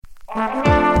You're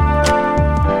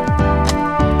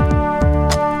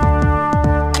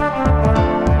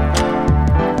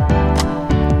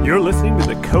listening to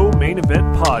the Co-Main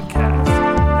Event Podcast.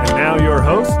 And now your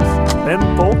hosts, Ben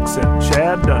Folks and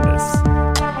Chad Dundas.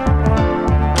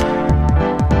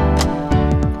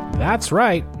 That's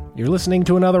right. You're listening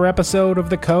to another episode of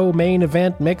the Co-Main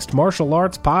Event Mixed Martial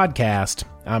Arts Podcast.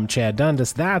 I'm Chad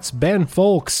Dundas. That's Ben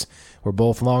Folks. We're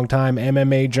both longtime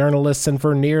MMA journalists, and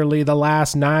for nearly the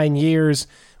last 9 years,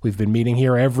 we've been meeting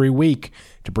here every week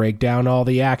to break down all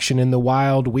the action in the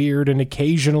wild, weird, and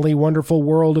occasionally wonderful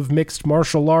world of mixed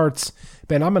martial arts.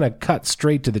 Ben, I'm going to cut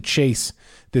straight to the chase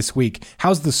this week.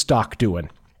 How's the stock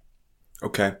doing?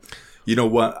 Okay. You know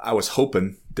what? I was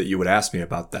hoping that you would ask me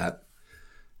about that.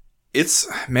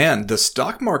 The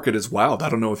stock market is wild. I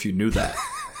don't know if you knew that.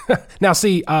 Now,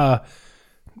 see,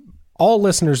 all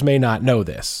listeners may not know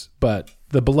this, but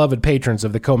the beloved patrons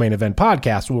of the Co-Main Event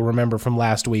Podcast will remember from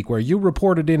last week where you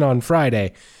reported in on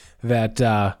Friday that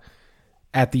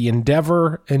at the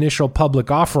Endeavor initial public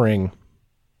offering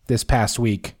this past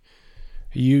week,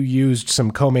 you used some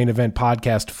Co-Main Event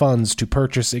Podcast funds to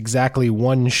purchase exactly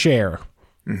one share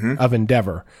of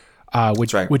Endeavor,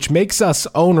 which makes us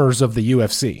owners of the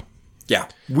UFC. Yeah,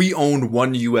 we own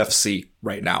one UFC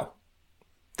right now.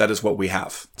 That is what we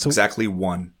have. Exactly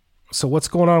one. So what's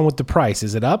going on with the price?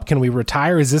 Is it up? Can we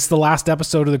retire? Is this the last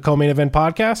episode of the Co-Main Event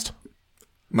Podcast?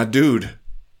 My dude,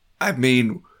 I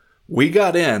mean, we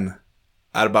got in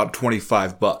at about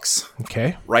 $25.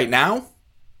 Okay. Right now,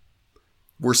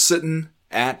 we're sitting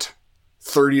at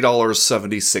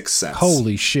 $30.76.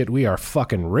 Holy shit, we are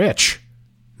fucking rich.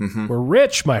 Mm-hmm. We're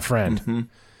rich, my friend. Mm-hmm.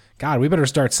 God, we better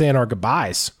start saying our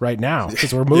goodbyes right now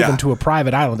because we're moving to a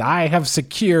private island. I have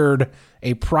secured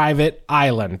a private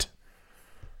island.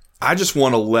 I just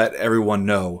want to let everyone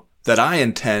know that I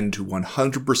intend to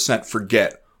 100%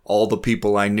 forget all the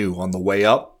people I knew on the way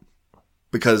up,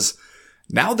 because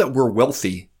now that we're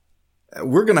wealthy,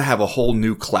 we're going to have a whole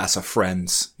new class of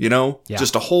friends,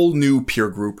 just a whole new peer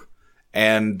group,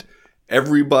 and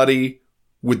everybody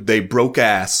with they broke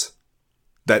ass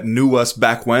that knew us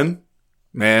back when,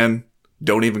 man,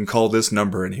 don't even call this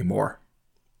number anymore.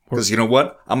 Because you know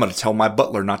what? I'm going to tell my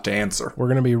butler not to answer. We're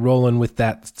going to be rolling with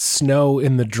that snow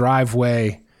in the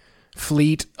driveway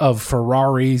fleet of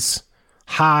Ferraris,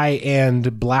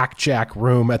 high-end blackjack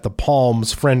room at the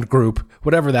Palms friend group,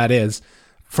 whatever that is.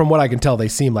 From what I can tell, they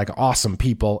seem like awesome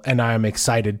people, and I am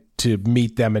excited to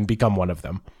meet them and become one of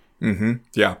them. Mm-hmm.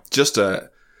 Yeah, just an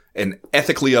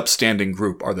ethically upstanding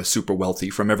group are the super wealthy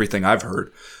from everything I've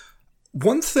heard.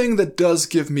 One thing that does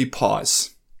give me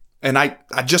pause, and I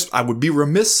would be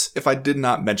remiss if I did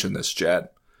not mention this, Chad.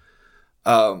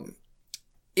 In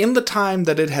the time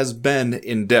that it has been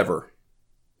Endeavor,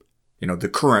 the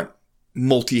current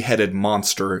multi-headed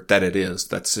monster that it is,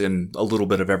 that's in a little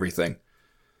bit of everything,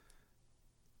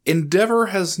 Endeavor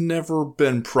has never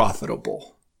been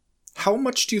profitable. How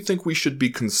much do you think we should be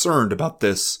concerned about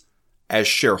this as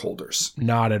shareholders?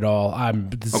 Not at all.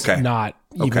 Not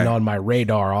even on my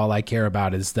radar. All I care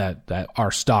about is that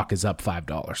our stock is up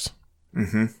 $5.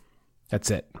 Mm-hmm.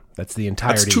 That's it. That's the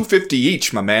entirety. That's $2.50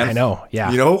 each, my man. I know. Yeah.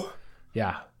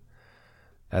 Yeah.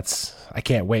 I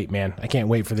can't wait, man. I can't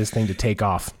wait for this thing to take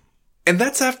off. And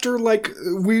that's after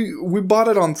we bought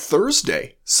it on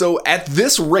Thursday. So at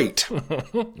this rate,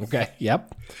 okay.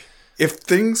 Yep. If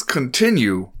things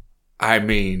continue, I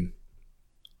mean,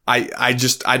 I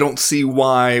don't see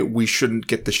why we shouldn't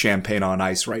get the champagne on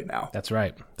ice right now. That's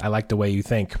right. I like the way you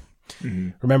think.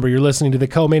 Mm-hmm. Remember, you're listening to the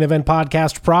Co-Main Event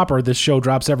Podcast proper. This show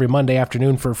drops every Monday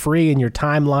afternoon for free in your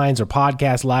timelines or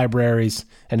podcast libraries.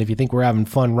 And if you think we're having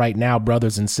fun right now,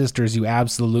 brothers and sisters, you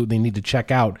absolutely need to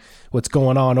check out what's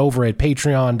going on over at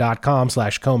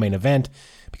patreon.com/co-main event,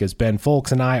 because Ben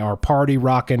Folks and I are party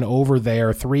rocking over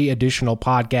there 3 additional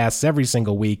podcasts every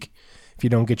single week. If you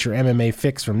don't get your MMA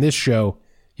fix from this show,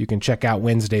 you can check out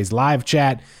Wednesday's live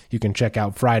chat. You can check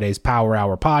out Friday's Power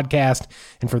Hour podcast.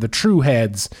 And for the true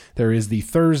heads, there is the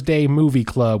Thursday Movie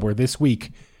Club, where this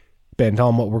week, Ben, tell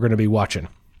them what we're going to be watching.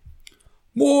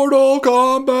 Mortal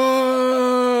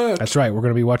Kombat! That's right. We're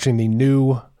going to be watching the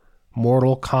new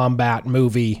Mortal Kombat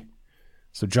movie.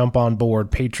 So jump on board,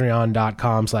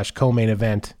 patreon.com/co-main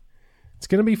event. It's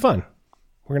going to be fun.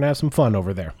 We're going to have some fun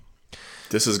over there.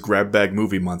 This is Grab Bag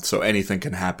Movie Month, so anything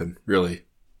can happen, really.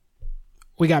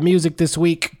 We got music this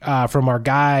week from our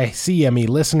guy, CME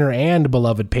listener and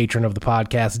beloved patron of the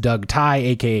podcast, Doug Ty,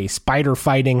 a.k.a. Spider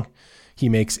Fighting. He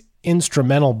makes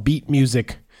instrumental beat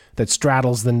music that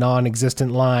straddles the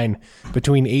non-existent line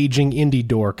between aging indie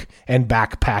dork and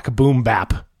backpack boom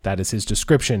bap. That is his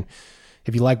description.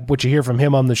 If you like what you hear from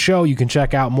him on the show, you can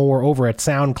check out more over at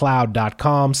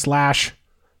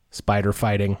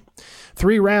soundcloud.com/spiderfighting.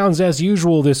 3 rounds as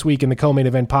usual this week in the co-main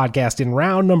event podcast. In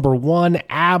round number 1,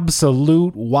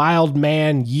 absolute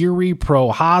wildman Jiri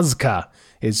Prochazka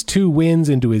is 2 wins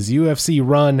into his UFC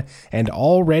run and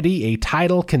already a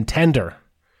title contender.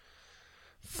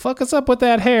 Fuck us up with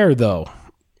that hair, though.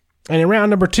 And in round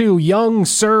number 2, young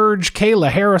Surge, Kayla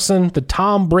Harrison, the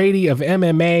Tom Brady of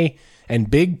MMA, and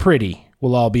Big Pretty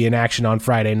will all be in action on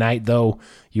Friday night, though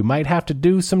you might have to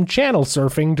do some channel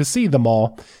surfing to see them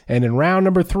all. And in round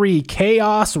number 3,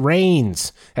 chaos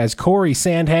reigns as Corey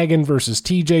Sandhagen versus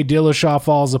TJ Dillashaw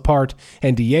falls apart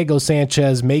and Diego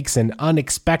Sanchez makes an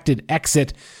unexpected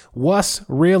exit. What's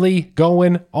really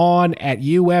going on at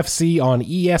UFC on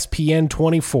ESPN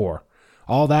 24?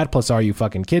 All that plus Are You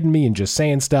Fucking Kidding Me and Just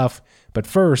Saying Stuff. But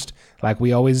first, like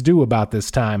we always do about this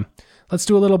time, let's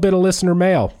do a little bit of listener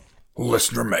mail.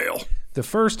 Listener mail. The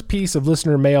first piece of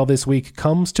listener mail this week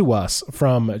comes to us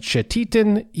from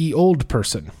Chetitin E. Old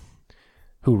Person,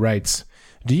 who writes,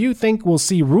 do you think we'll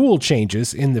see rule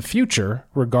changes in the future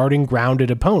regarding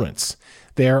grounded opponents?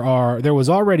 There was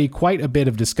already quite a bit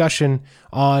of discussion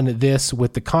on this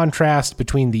with the contrast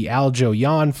between the Aljo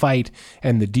Yan fight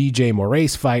and the DJ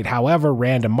Moraes fight. However,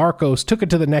 Randa Marcos took it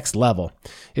to the next level.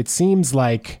 It seems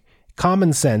like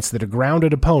common sense that a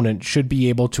grounded opponent should be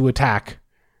able to attack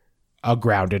a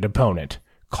grounded opponent.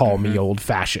 Call me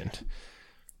old-fashioned.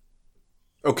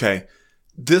 Okay.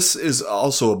 This is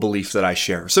also a belief that I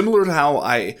share. Similar to how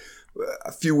I,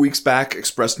 a few weeks back,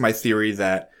 expressed my theory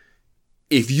that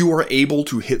if you are able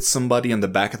to hit somebody in the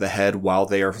back of the head while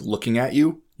they are looking at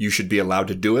you, you should be allowed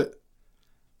to do it.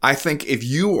 I think if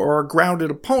you are a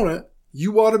grounded opponent,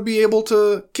 you ought to be able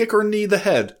to kick or knee the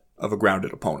head of a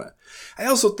grounded opponent. I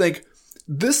also think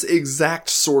this exact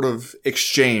sort of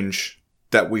exchange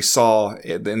that we saw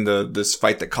in this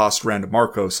fight that cost Randa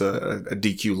Marcos a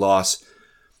DQ loss,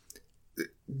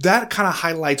 that kind of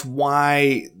highlights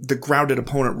why the grounded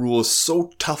opponent rule is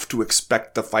so tough to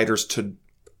expect the fighters to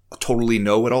totally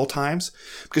know at all times,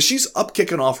 because she's up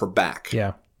kicking off her back.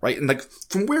 Yeah. Right? And like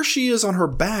from where she is on her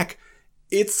back,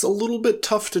 it's a little bit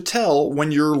tough to tell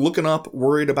when you're looking up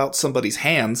worried about somebody's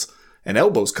hands and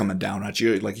elbows coming down at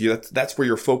you. Like that's where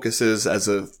your focus is as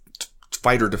a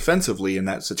fighter defensively in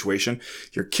that situation.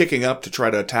 You're kicking up to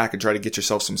try to attack and try to get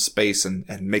yourself some space and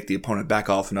make the opponent back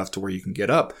off enough to where you can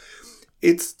get up.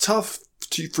 It's tough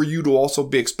for you to also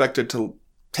be expected to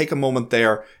take a moment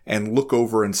there and look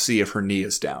over and see if her knee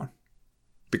is down.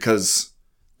 Because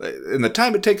in the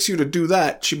time it takes you to do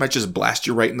that, she might just blast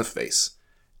you right in the face.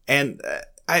 And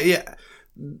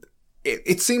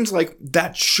it seems like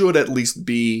that should at least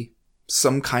be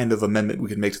some kind of amendment we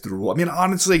could make to the rule. I mean,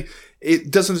 honestly,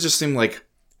 it doesn't just seem like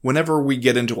whenever we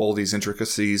get into all these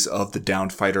intricacies of the down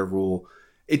fighter rule,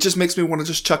 it just makes me want to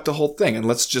just chuck the whole thing and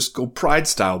let's just go pride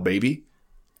style, baby.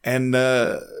 And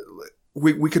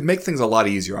we could make things a lot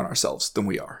easier on ourselves than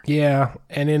we are. Yeah,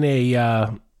 and in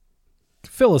a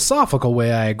philosophical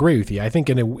way, I agree with you. I think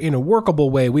in a workable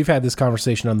way, we've had this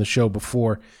conversation on the show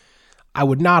before, I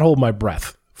would not hold my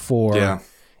breath for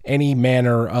any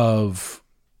manner of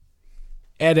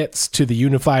edits to the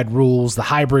unified rules, the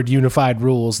hybrid unified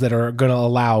rules that are going to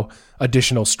allow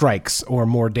additional strikes or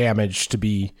more damage to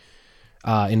be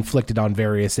inflicted on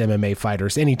various MMA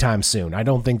fighters anytime soon. I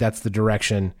don't think that's the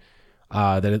direction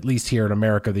that at least here in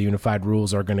America, the unified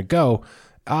rules are going to go.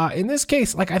 In this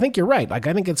case, I think you're right. I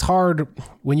think it's hard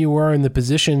when you were in the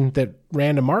position that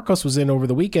Randa Marcos was in over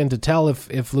the weekend to tell if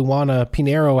Luana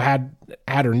Pinheiro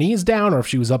had her knees down or if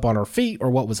she was up on her feet or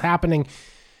what was happening.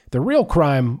 The real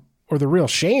crime, or the real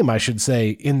shame, I should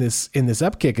say, in this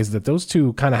upkick is that those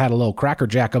two kind of had a little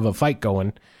crackerjack of a fight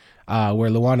going, where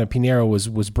Luana Pinheiro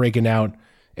was breaking out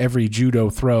every judo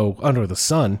throw under the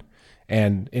sun.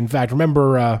 And in fact,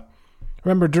 remember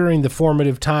during the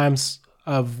formative times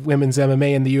of women's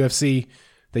MMA in the UFC,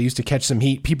 they used to catch some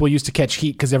heat. People used to catch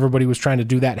heat because everybody was trying to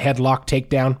do that headlock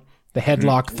takedown, the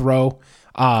headlock throw.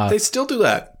 They still do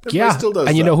that. Everybody still does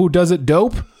and you know who does it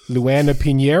dope? Luana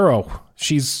Pinheiro.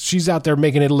 She's out there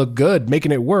making it look good,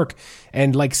 making it work,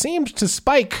 and seemed to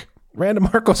spike Randa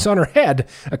Marcos on her head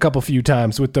a few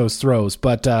times with those throws.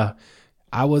 But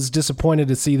I was disappointed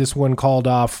to see this one called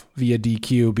off via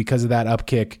DQ because of that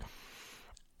upkick.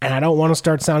 And I don't want to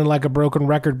start sounding like a broken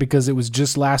record because it was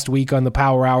just last week on the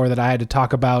Power Hour that I had to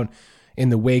talk about in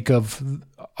the wake of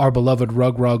our beloved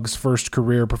Rug's first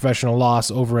career professional loss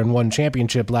over in one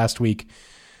championship last week,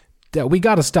 that we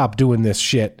got to stop doing this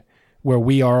shit where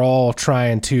we are all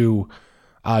trying to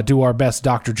do our best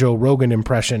Dr. Joe Rogan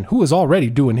impression, who is already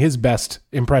doing his best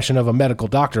impression of a medical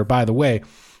doctor, by the way.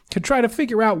 to try to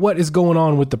figure out what is going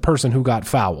on with the person who got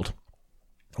fouled.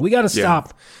 We got to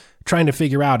stop trying to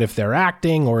figure out if they're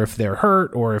acting or if they're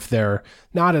hurt or if they're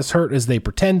not as hurt as they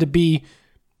pretend to be.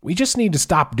 We just need to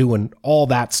stop doing all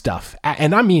that stuff.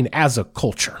 And I mean, as a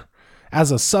culture,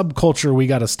 as a subculture, we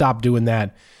got to stop doing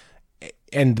that.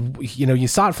 And, you know, you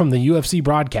saw it from the UFC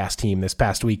broadcast team this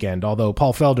past weekend, although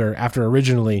Paul Felder, after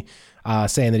originally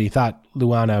saying that he thought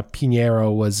Luana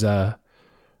Pinheiro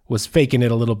was faking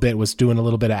it a little bit, was doing a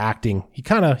little bit of acting, he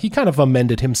kind of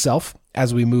amended himself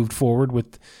as we moved forward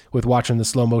with watching the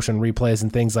slow motion replays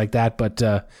and things like that. But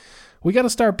we got to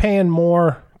start paying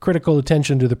more critical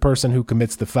attention to the person who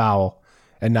commits the foul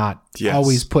and not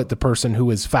always put the person who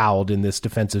is fouled in this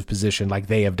defensive position like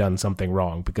they have done something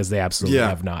wrong, because they absolutely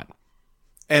have not.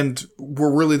 And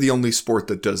we're really the only sport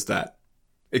that does that.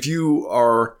 If you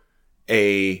are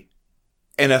a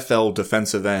NFL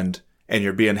defensive end and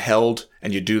you're being held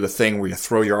and you do the thing where you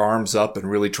throw your arms up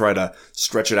and really try to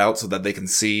stretch it out so that they can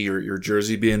see your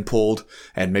jersey being pulled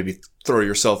and maybe throw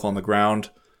yourself on the ground,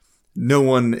 no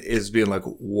one is being like,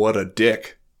 what a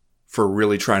dick for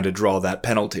really trying to draw that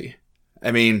penalty.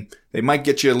 I mean, they might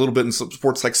get you a little bit in some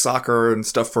sports like soccer and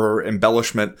stuff for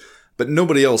embellishment, but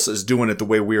nobody else is doing it the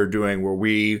way we are doing,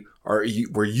 where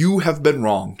you have been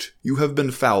wronged. You have been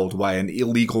fouled by an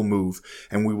illegal move,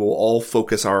 and we will all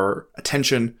focus our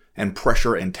attention and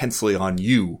pressure intensely on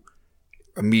you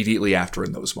immediately after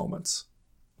in those moments.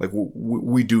 Like,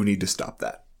 we do need to stop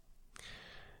that.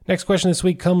 Next question this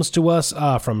week comes to us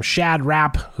from Shad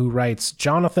Rapp, who writes,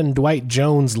 Jonathan Dwight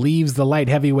Jones leaves the light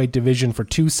heavyweight division for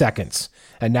 2 seconds,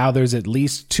 and now there's at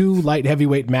least 2 light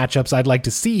heavyweight matchups I'd like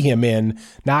to see him in,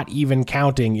 not even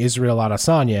counting Israel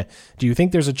Adesanya. Do you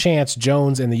think there's a chance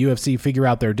Jones and the UFC figure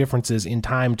out their differences in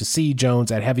time to see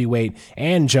Jones at heavyweight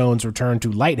and Jones return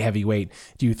to light heavyweight?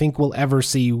 Do you think we'll ever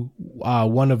see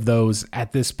one of those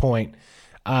at this point?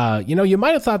 You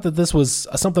might have thought that this was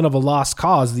something of a lost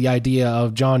cause, the idea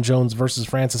of John Jones versus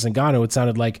Francis Ngannou. It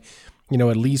sounded like,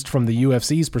 at least from the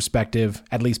UFC's perspective,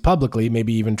 at least publicly,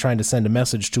 maybe even trying to send a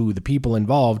message to the people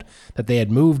involved that they had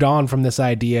moved on from this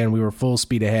idea and we were full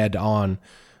speed ahead on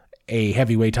a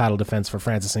heavyweight title defense for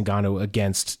Francis Ngannou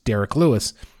against Derek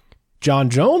Lewis. John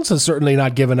Jones has certainly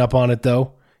not given up on it,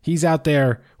 though. He's out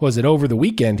there, over the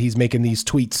weekend, he's making these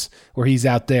tweets where he's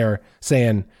out there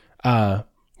saying,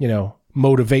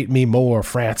 motivate me more,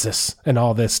 Francis, and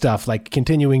all this stuff, like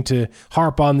continuing to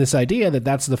harp on this idea that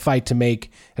that's the fight to make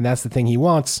and that's the thing he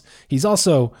wants. He's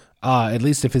also, at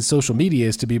least if his social media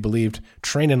is to be believed,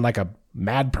 training like a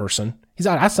mad person.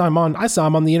 I saw him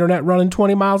on the internet running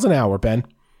 20 miles an hour, Ben.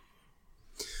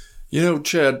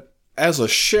 Chad, as a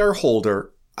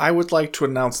shareholder, I would like to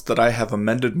announce that I have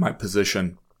amended my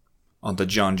position on the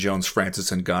John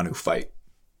Jones-Francis Ngannou fight.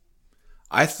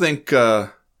 I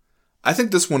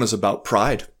think this one is about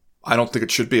pride. I don't think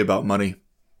it should be about money.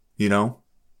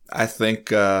 I think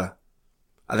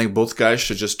both guys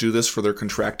should just do this for their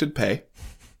contracted pay,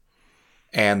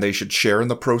 and they should share in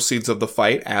the proceeds of the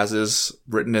fight as is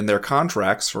written in their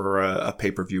contracts for a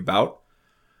pay-per-view bout.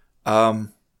 And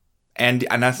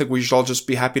I think we should all just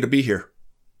be happy to be here.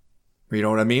 You know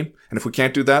what I mean? And if we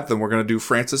can't do that, then we're going to do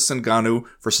Francis Ngannou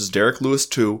versus Derek Lewis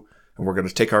 2, and we're going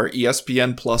to take our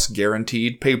ESPN Plus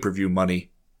guaranteed pay-per-view money,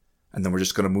 and then we're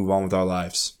just going to move on with our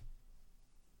lives.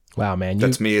 Wow, man.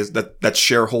 That's me. That's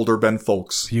shareholder Ben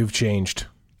Folks. You've changed.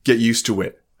 Get used to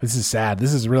it. This is sad.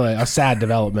 This is really a sad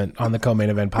development on the Co-Main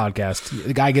Event podcast.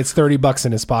 The guy gets $30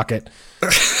 in his pocket.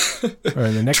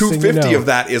 Or the next $250 of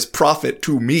that is profit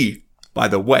to me, by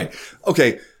the way.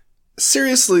 Okay,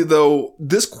 seriously though,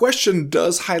 this question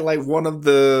does highlight one of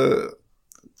the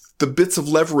bits of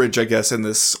leverage, I guess, in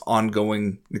this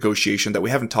ongoing negotiation that we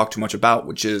haven't talked too much about,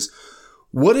 which is,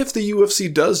 what if the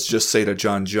UFC does just say to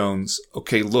John Jones,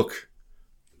 okay, look,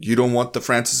 you don't want the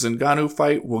Francis Ngannou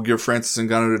fight? We'll give Francis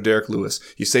Ngannou to Derek Lewis.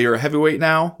 You say you're a heavyweight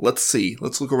now? Let's see.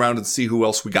 Let's look around and see who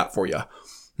else we got for you.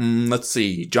 Let's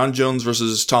see. John Jones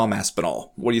versus Tom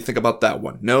Aspinall. What do you think about that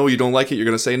one? No, you don't like it? You're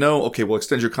going to say no? Okay, we'll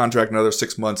extend your contract another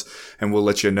 6 months and we'll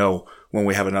let you know when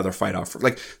we have another fight offer.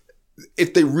 Like,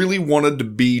 if they really wanted to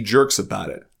be jerks about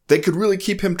it, they could really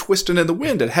keep him twisting in the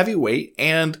wind at heavyweight.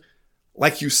 And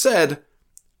like you said,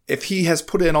 if he has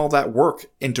put in all that work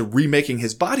into remaking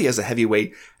his body as a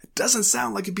heavyweight, it doesn't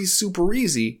sound like it'd be super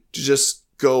easy to just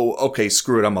go, okay,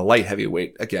 screw it, I'm a light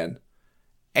heavyweight again.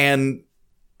 And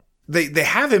they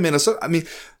have him in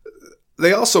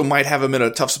they also might have him in a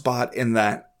tough spot in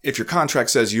that if your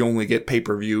contract says you only get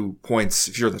pay-per-view points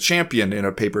if you're the champion in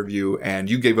a pay-per-view and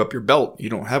you gave up your belt, you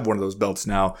don't have one of those belts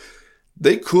now,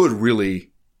 they could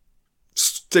really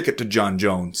stick it to John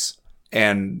Jones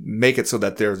and make it so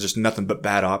that there's just nothing but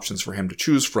bad options for him to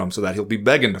choose from, so that he'll be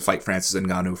begging to fight Francis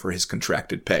Ngannou for his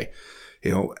contracted pay.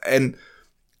 And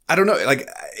I don't know, like,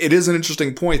 it is an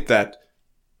interesting point that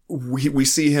we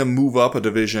see him move up a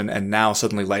division and now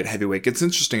suddenly light heavyweight gets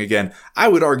interesting again. I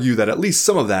would argue that at least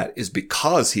some of that is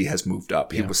because he has moved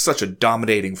up. He was such a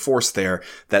dominating force there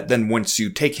that then once you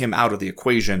take him out of the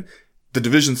equation, the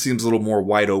division seems a little more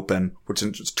wide open, which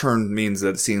in turn means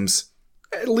that it seems,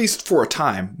 at least for a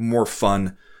time, more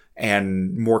fun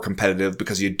and more competitive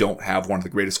because you don't have one of the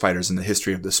greatest fighters in the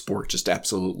history of the sport just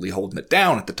absolutely holding it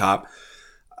down at the top.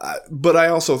 But I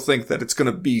also think that it's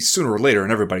going to be sooner or later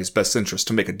in everybody's best interest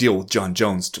to make a deal with John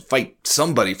Jones to fight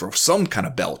somebody for some kind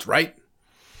of belt, right?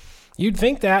 You'd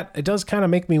think that. It does kind of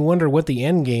make me wonder what the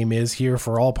end game is here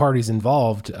for all parties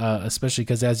involved, especially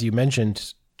because, as you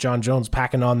mentioned, John Jones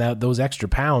packing on those extra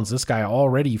pounds. This guy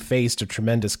already faced a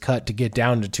tremendous cut to get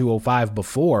down to 205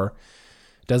 before.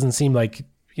 Doesn't seem like,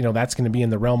 that's going to be in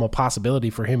the realm of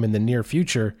possibility for him in the near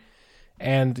future.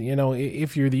 And,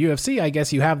 if you're the UFC, I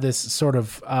guess you have this sort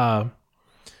of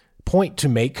point to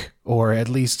make, or at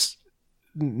least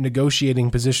negotiating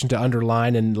position to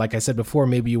underline. And like I said before,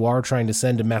 maybe you are trying to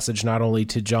send a message not only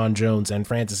to John Jones and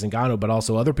Francis Ngannou, but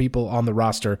also other people on the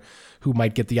roster who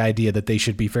might get the idea that they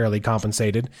should be fairly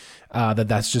compensated,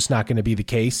 that's just not going to be the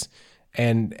case.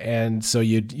 And so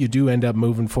you do end up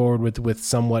moving forward with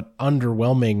somewhat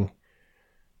underwhelming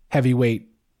heavyweight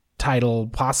title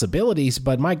possibilities.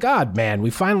 But my God, man, we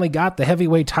finally got the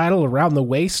heavyweight title around the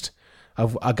waist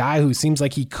of a guy who seems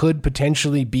like he could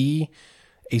potentially be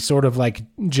a sort of like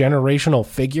generational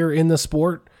figure in the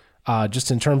sport, just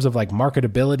in terms of like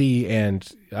marketability and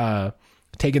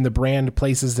taking the brand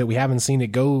places that we haven't seen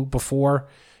it go before.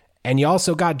 And you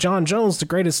also got John Jones, the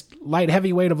greatest light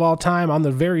heavyweight of all time, on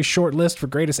the very short list for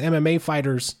greatest MMA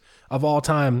fighters of all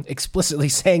time, explicitly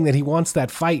saying that he wants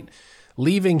that fight,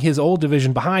 leaving his old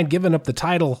division behind, giving up the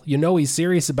title. He's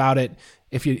serious about it.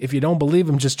 If you don't believe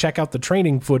him, just check out the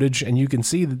training footage and you can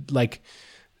see like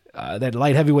that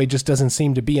light heavyweight just doesn't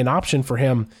seem to be an option for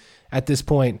him at this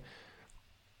point.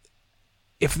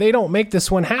 If they don't make this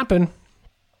one happen,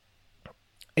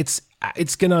 it's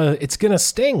gonna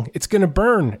sting. It's gonna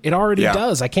burn. It already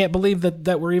does. I can't believe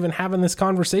that we're even having this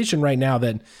conversation right now,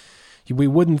 that we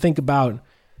wouldn't think about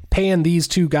paying these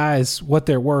two guys what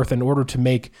they're worth in order to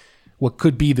make what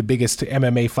could be the biggest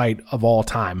MMA fight of all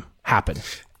time happen.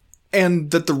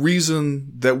 And that the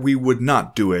reason that we would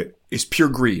not do it is pure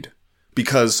greed.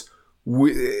 Because from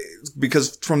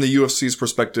the UFC's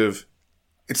perspective,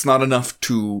 it's not enough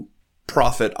to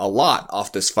profit a lot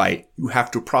off this fight. You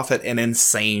have to profit an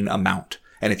insane amount.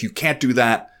 And if you can't do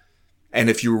that, and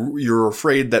if you're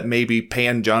afraid that maybe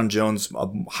paying John Jones a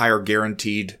higher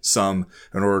guaranteed sum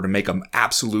in order to make an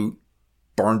absolute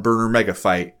barn burner mega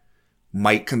fight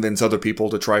might convince other people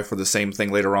to try for the same thing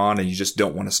later on, and you just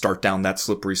don't want to start down that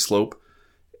slippery slope,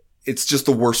 it's just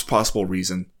the worst possible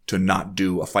reason to not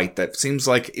do a fight that seems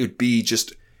like it would be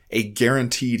just a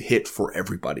guaranteed hit for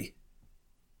everybody.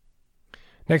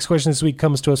 Next question this week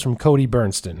comes to us from Cody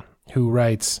Bernston, who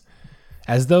writes,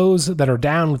 as those that are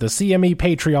down with the CME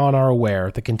Patreon are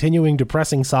aware, the continuing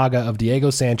depressing saga of Diego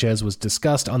Sanchez was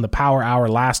discussed on the Power Hour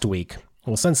last week.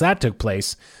 Well, since that took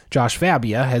place, Josh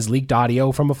Fabia has leaked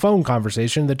audio from a phone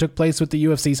conversation that took place with the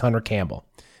UFC's Hunter Campbell.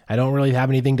 I don't really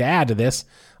have anything to add to this,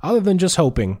 other than just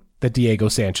hoping that Diego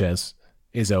Sanchez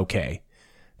is okay.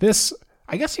 This,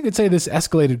 I guess you could say this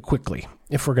escalated quickly,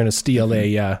 if we're going to steal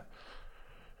a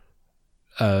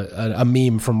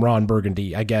meme from Ron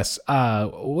Burgundy, I guess.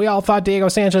 We all thought Diego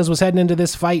Sanchez was heading into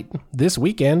this fight this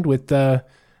weekend with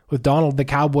Donald the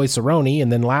Cowboy Cerrone,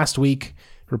 and then last week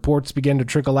reports began to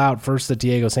trickle out, first that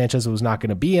Diego Sanchez was not going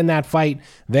to be in that fight,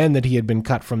 then that he had been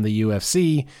cut from the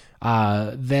UFC,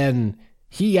 then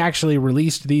he actually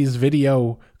released these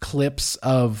video clips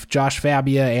of Josh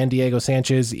Fabia and Diego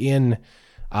Sanchez in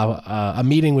a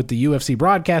meeting with the UFC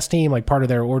broadcast team, like part of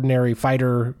their ordinary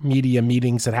fighter media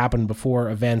meetings that happened before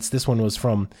events. This one was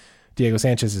from Diego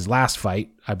Sanchez's last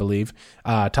fight, I believe,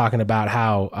 talking about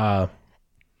how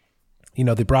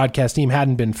the broadcast team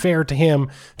hadn't been fair to him.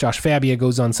 Josh Fabia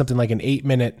goes on something like an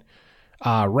 8-minute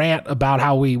rant about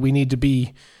how we need to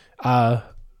be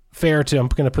fair to, I'm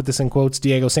going to put this in quotes,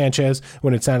 Diego Sanchez,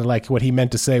 when it sounded like what he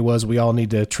meant to say was we all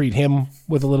need to treat him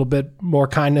with a little bit more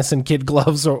kindness and kid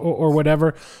gloves or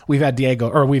whatever. We've had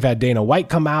Dana White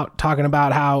come out talking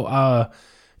about how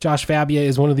Josh Fabia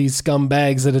is one of these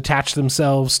scumbags that attach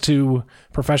themselves to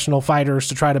professional fighters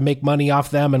to try to make money off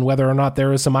them, and whether or not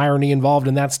there is some irony involved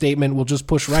in that statement, we'll just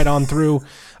push right on through.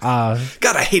 God,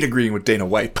 I hate agreeing with Dana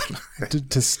White.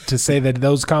 to say that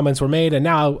those comments were made, and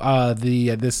now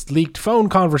this leaked phone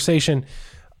conversation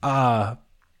it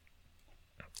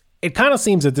kind of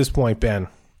seems at this point, Ben,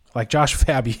 like Josh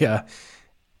Fabia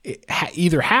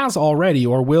either has already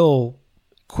or will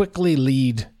quickly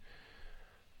lead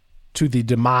to the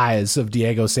demise of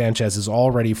Diego Sanchez's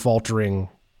already faltering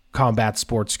combat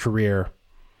sports career.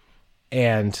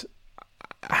 And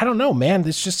I don't know, man.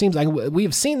 This just seems like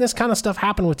we've seen this kind of stuff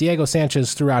happen with Diego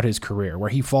Sanchez throughout his career, where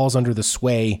he falls under the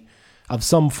sway of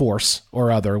some force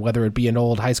or other, whether it be an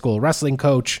old high school wrestling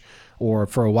coach or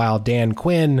for a while Dan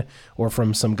Quinn, or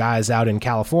from some guys out in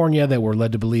California that were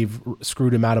led to believe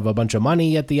screwed him out of a bunch of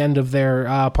money at the end of their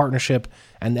partnership.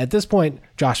 And at this point,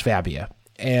 Josh Fabia.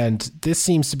 And this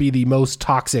seems to be the most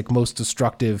toxic, most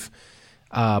destructive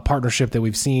partnership that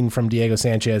we've seen from Diego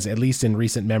Sanchez, at least in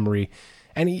recent memory.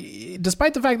 And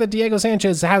despite the fact that Diego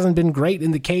Sanchez hasn't been great in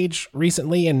the cage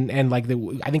recently,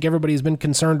 I think everybody's been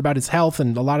concerned about his health,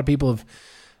 and a lot of people have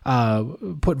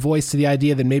put voice to the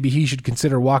idea that maybe he should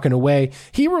consider walking away,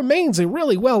 he remains a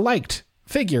really well-liked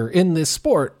figure in this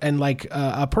sport, and like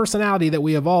a personality that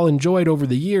we have all enjoyed over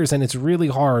the years, and it's really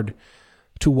hard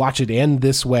to watch it end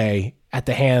this way at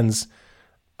the hands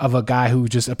of a guy who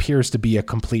just appears to be a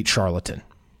complete charlatan.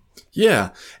 Yeah,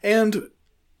 and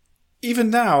even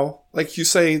now, like you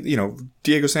say,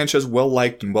 Diego Sanchez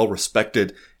well-liked and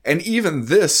well-respected, and even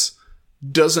this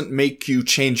doesn't make you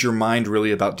change your mind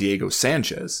really about Diego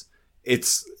Sanchez.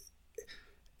 It's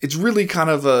really kind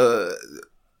of a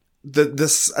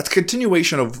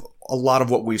continuation of a lot of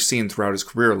what we've seen throughout his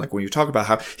career. Like when you talk about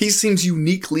how he seems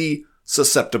uniquely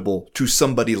susceptible to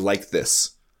somebody like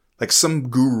this, like some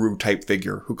guru type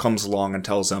figure who comes along and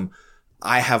tells him,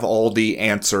 I have all the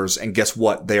answers, and guess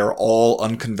what? They are all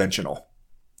unconventional.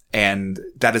 And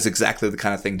that is exactly the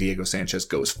kind of thing Diego Sanchez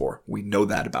goes for. We know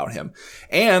that about him.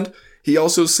 And he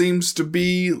also seems to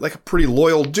be like a pretty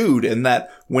loyal dude in that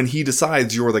when he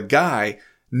decides you're the guy,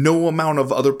 no amount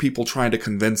of other people trying to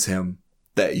convince him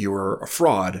that you're a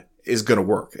fraud is going to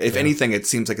work. If anything, it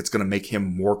seems like it's going to make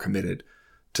him more committed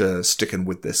to sticking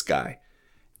with this guy.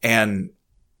 And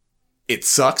it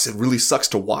sucks. It really sucks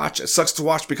to watch. It sucks to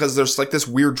watch because there's like this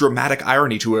weird dramatic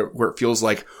irony to it where it feels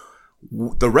like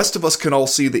the rest of us can all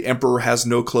see the emperor has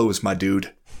no clothes, my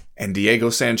dude. And Diego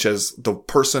Sanchez, the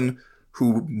person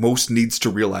who most needs to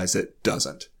realize it,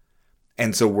 doesn't.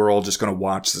 And so we're all just going to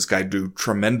watch this guy do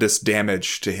tremendous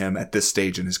damage to him at this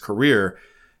stage in his career.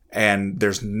 And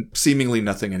there's seemingly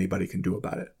nothing anybody can do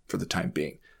about it for the time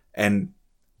being. And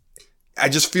I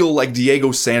just feel like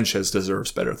Diego Sanchez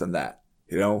deserves better than that.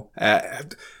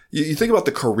 You think about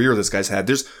the career this guy's had.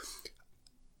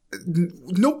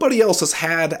 Nobody else has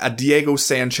had a Diego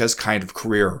Sanchez kind of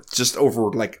career just over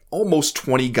like almost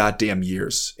 20 goddamn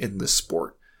years in this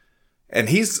sport. And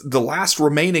he's the last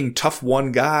remaining tough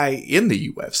one guy in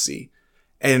the UFC.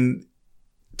 And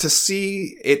to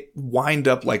see it wind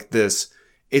up like this,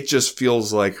 it just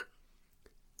feels like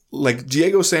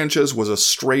Diego Sanchez was a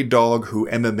stray dog who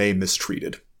MMA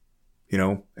mistreated,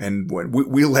 and when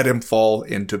we let him fall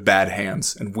into bad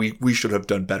hands, and we should have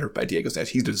done better by Diego Sanchez.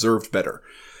 He deserved better.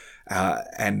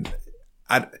 And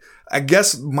I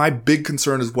guess my big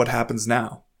concern is what happens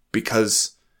now,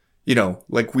 because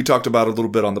like we talked about a little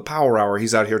bit on the Power Hour,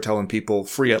 he's out here telling people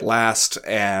free at last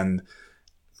and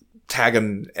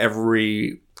tagging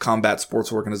every combat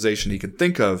sports organization he can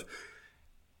think of.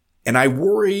 And I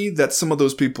worry that some of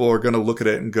those people are going to look at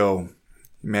it and go,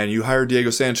 man, you hire Diego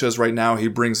Sanchez right now. He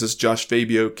brings this Josh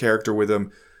Fabio character with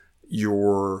him.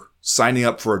 You're signing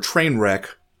up for a train wreck,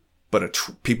 but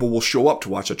people will show up to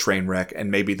watch a train wreck,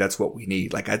 and maybe that's what we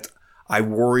need. Like I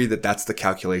worry that that's the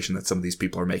calculation that some of these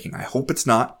people are making. I hope it's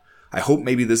not. I hope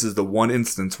maybe this is the one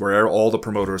instance where all the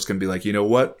promoters can be like, you know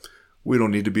what? We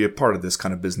don't need to be a part of this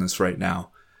kind of business right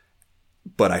now.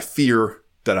 But I fear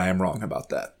that I am wrong about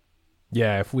that.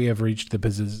 Yeah, if we have reached the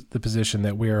position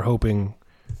that we are hoping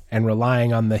and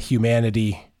relying on the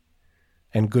humanity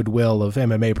and goodwill of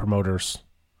MMA promoters,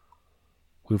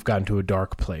 we've gotten to a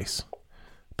dark place.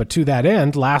 But to that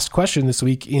end, last question this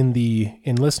week in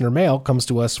listener mail comes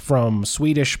to us from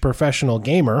Swedish professional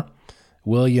gamer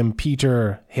William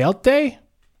Peter Helte.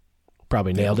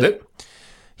 Probably nailed it.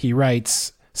 He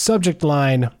writes, subject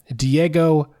line,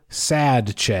 Diego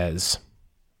Sanchez.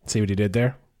 See what he did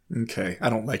there? Okay, I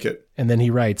don't like it. And then he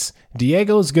writes,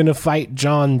 Diego's going to fight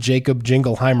John Jacob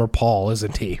Jingleheimer Paul,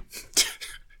 isn't he?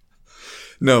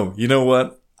 No, you know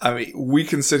what? I mean, we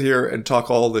can sit here and talk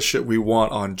all the shit we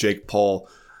want on Jake Paul,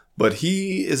 but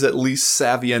he is at least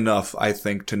savvy enough, I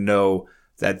think, to know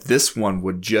that this one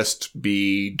would just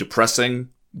be depressing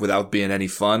without being any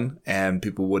fun, and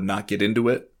people would not get into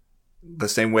it the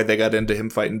same way they got into him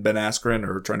fighting Ben Askren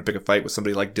or trying to pick a fight with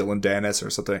somebody like Dylan Dennis or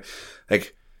something.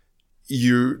 Like,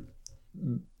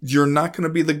 you're not going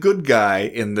to be the good guy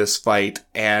in this fight,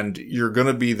 and you're going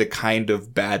to be the kind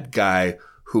of bad guy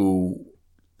who,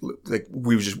 like,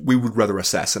 we would rather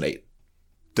assassinate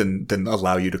than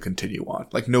allow you to continue on.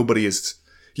 Like, nobody is,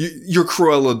 you're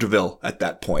Cruella de Vil at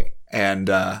that point. And,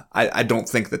 I don't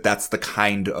think that that's the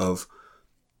kind of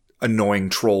annoying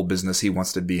troll business he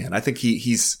wants to be in. I think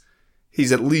he's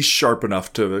at least sharp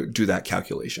enough to do that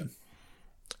calculation.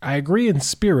 I agree in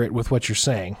spirit with what you're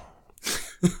saying.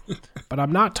 But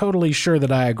I'm not totally sure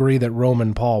that I agree that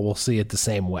Roman Paul will see it the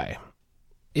same way.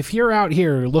 If you're out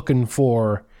here looking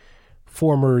for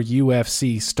former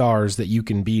UFC stars that you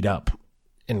can beat up,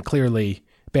 and clearly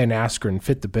Ben Askren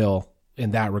fit the bill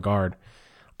in that regard,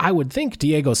 I would think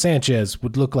Diego Sanchez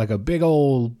would look like a big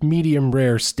old medium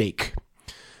rare steak,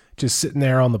 just sitting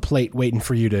there on the plate waiting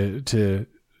for you to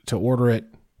order it,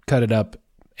 cut it up,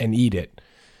 and eat it.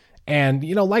 And,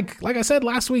 you know, like I said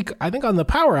last week, I think on the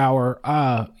Power Hour,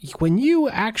 when you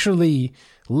actually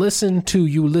listen to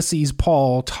Ulysses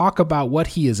Paul talk about what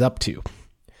he is up to,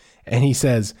 and he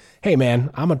says, hey,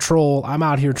 man, I'm a troll. I'm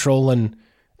out here trolling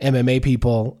MMA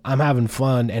people. I'm having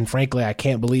fun. And frankly, I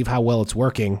can't believe how well it's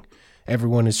working.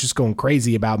 Everyone is just going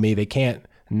crazy about me. They can't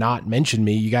not mention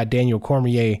me. You got Daniel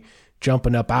Cormier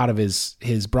jumping up out of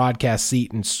his broadcast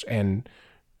seat and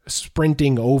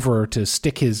sprinting over to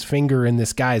stick his finger in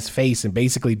this guy's face and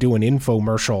basically do an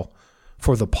infomercial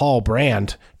for the Paul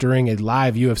brand during a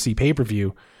live UFC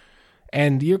pay-per-view.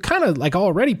 And you're kind of like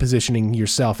already positioning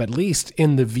yourself, at least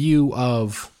in the view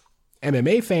of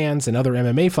MMA fans and other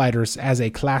MMA fighters, as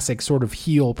a classic sort of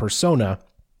heel persona.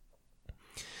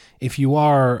 If you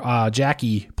are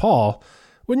Jackie Paul,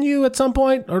 wouldn't you at some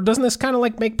point, or doesn't this kind of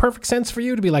like make perfect sense for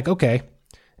you to be like, okay,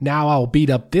 now I'll beat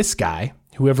up this guy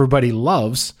who everybody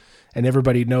loves and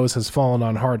everybody knows has fallen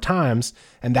on hard times,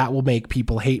 and that will make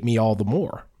people hate me all the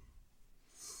more?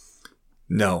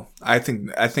 No, I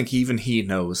think even he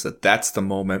knows that that's the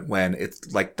moment when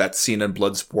it's like that scene in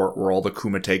Bloodsport where all the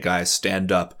Kumite guys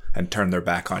stand up and turn their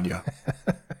back on you.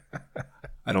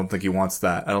 I don't think he wants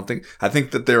that. I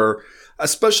think that there are,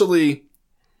 especially,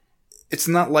 it's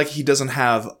not like he doesn't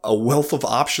have a wealth of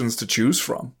options to choose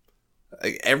from.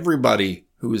 Like, everybody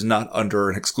who is not under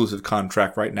an exclusive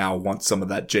contract right now wants some of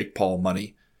that Jake Paul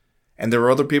money. And there are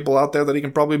other people out there that he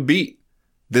can probably beat.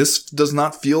 This does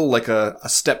not feel like a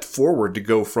step forward to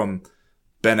go from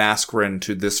Ben Askren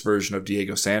to this version of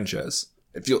Diego Sanchez.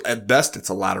 At best, it's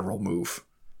a lateral move.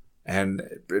 And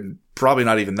probably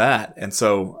not even that. And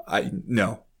so, I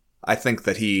think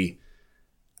that he's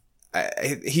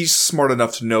smart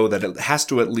enough to know that it has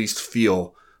to at least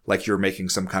feel like you're making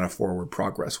some kind of forward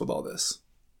progress with all this.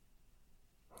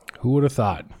 Who would have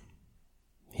thought?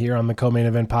 Here on the Co-Main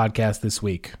Event podcast this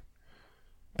week,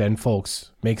 Ben Fowlkes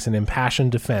makes an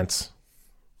impassioned defense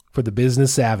for the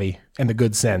business savvy and the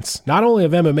good sense, not only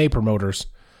of MMA promoters,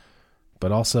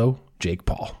 but also Jake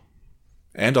Paul.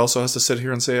 And also has to sit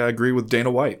here and say, I agree with Dana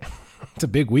White. It's a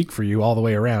big week for you all the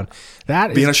way around.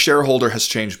 Being a shareholder has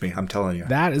changed me, I'm telling you.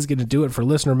 That is going to do it for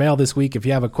listener mail this week. If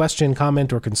you have a question,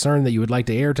 comment, or concern that you would like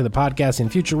to air to the podcast in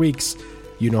future weeks,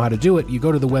 you know how to do it. You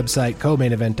go to the website,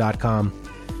 comainevent.com,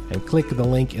 and click the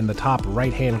link in the top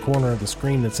right-hand corner of the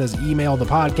screen that says email the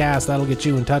podcast. That'll get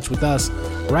you in touch with us.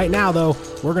 Right now, though,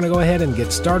 we're going to go ahead and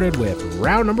get started with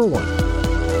round number 1.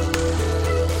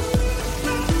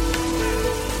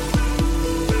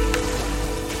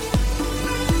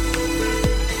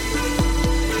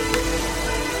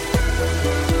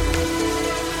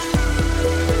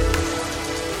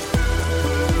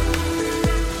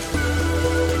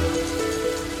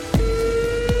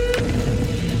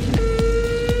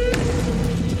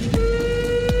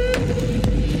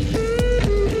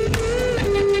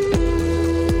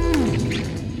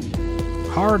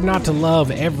 Hard not to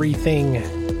love everything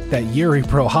that Jiri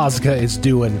Prochazka is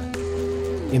doing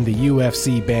in the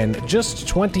UFC, Ben. Just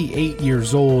 28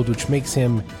 years old, which makes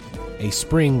him a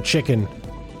spring chicken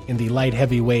in the light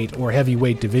heavyweight or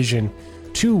heavyweight division.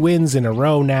 2 wins in a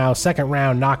row now. Second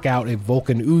round knockout of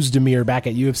Volkan Oezdemir back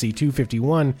at UFC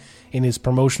 251 in his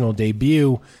promotional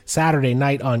debut. Saturday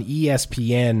night on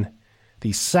ESPN.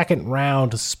 The second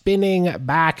round spinning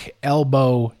back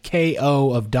elbow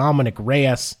KO of Dominic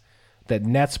Reyes that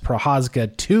nets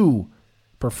Prochazka 2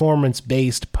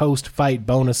 performance-based post-fight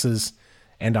bonuses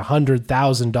and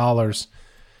 $100,000.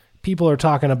 People are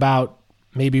talking about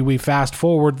maybe we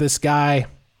fast-forward this guy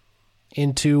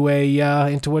into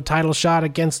a title shot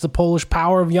against the Polish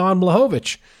power of Jan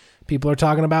Blachowicz. People are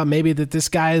talking about maybe that this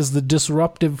guy is the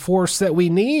disruptive force that we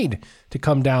need to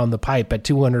come down the pipe at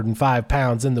 205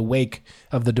 pounds in the wake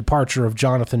of the departure of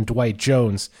Jonathan Dwight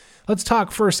Jones. Let's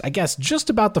talk first, I guess, just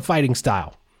about the fighting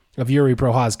style of Jiri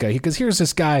Prochazka, because here's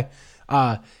this guy,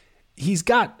 He's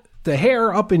got the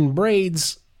hair up in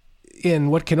braids in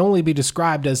what can only be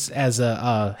described as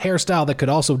a hairstyle that could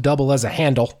also double as a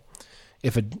handle.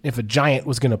 If a giant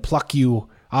was going to pluck you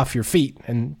off your feet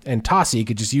and toss you, he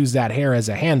could just use that hair as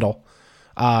a handle.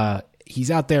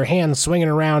 He's out there, hands swinging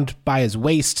around by his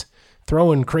waist,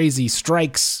 throwing crazy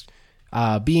strikes,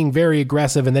 being very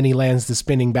aggressive, and then he lands the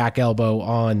spinning back elbow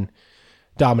on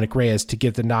Dominic Reyes to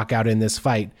get the knockout in this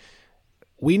fight.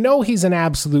 We know he's an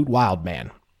absolute wild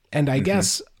man. And I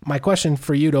guess my question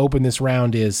for you to open this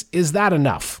round is that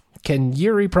enough? Can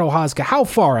Jiri Prochazka, how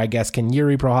far, I guess, can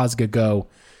Jiri Prochazka go,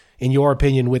 in your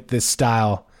opinion, with this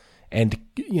style? And,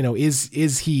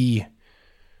 is he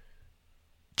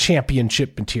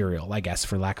championship material, I guess,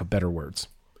 for lack of better words?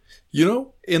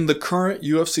 In the current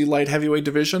UFC light heavyweight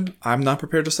division, I'm not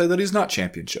prepared to say that he's not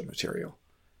championship material.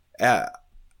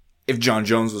 If Jon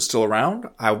Jones was still around,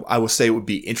 I would say it would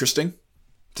be interesting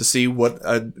to see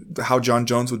how Jon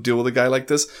Jones would deal with a guy like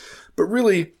this. But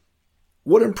really,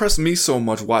 what impressed me so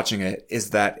much watching it is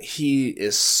that he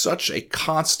is such a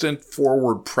constant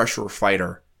forward pressure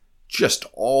fighter, just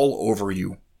all over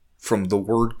you from the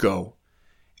word go.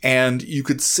 And you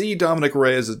could see Dominic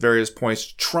Reyes at various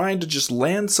points trying to just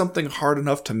land something hard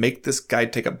enough to make this guy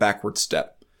take a backward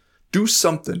step. Do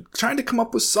something, trying to come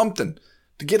up with something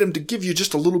to get him to give you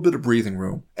just a little bit of breathing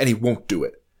room, and he won't do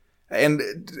it. And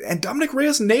Dominic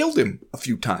Reyes nailed him a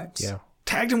few times. Yeah.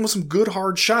 Tagged him with some good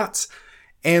hard shots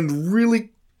and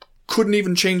really couldn't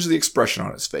even change the expression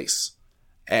on his face.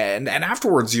 And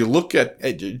afterwards you look at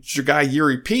your guy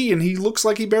Jiri P and he looks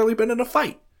like he barely been in a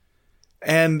fight.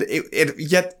 And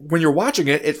yet when you're watching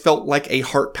it, it felt like a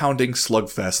heart-pounding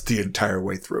slugfest the entire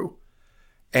way through.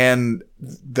 And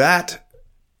that,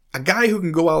 a guy who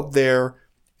can go out there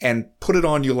and put it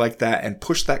on you like that and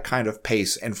push that kind of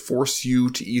pace and force you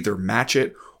to either match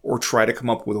it or try to come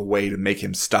up with a way to make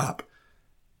him stop.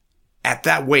 At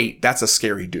that weight, that's a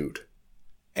scary dude.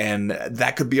 And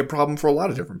that could be a problem for a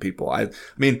lot of different people. I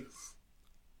mean,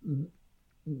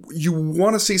 you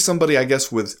want to see somebody, I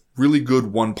guess, with really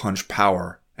good one-punch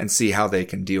power and see how they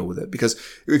can deal with it. Because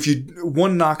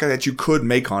one knock that you could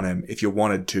make on him if you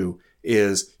wanted to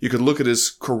is you could look at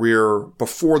his career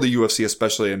before the UFC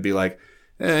especially and be like,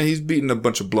 he's beaten a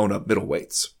bunch of blown-up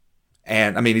middleweights.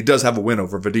 And, I mean, he does have a win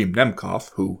over Vadim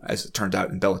Nemkov, who, as it turned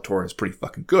out in Bellator, is pretty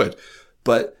fucking good.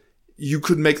 But you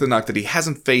could make the knock that he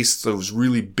hasn't faced those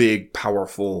really big,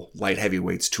 powerful light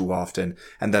heavyweights too often,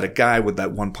 and that a guy with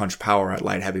that one-punch power at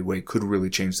light heavyweight could really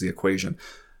change the equation.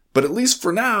 But at least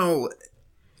for now,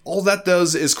 all that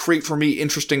does is create for me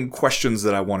interesting questions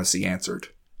that I want to see answered.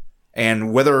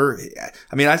 And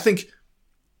I think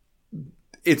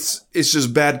it's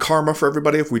just bad karma for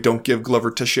everybody if we don't give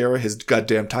Glover Teixeira his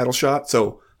goddamn title shot.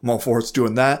 So I'm all for us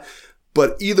doing that.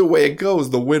 But either way it goes,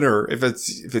 the winner, if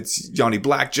it's Yanni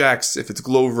Blackjacks, if it's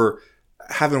Glover,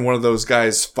 having one of those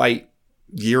guys fight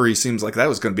Jiri seems like that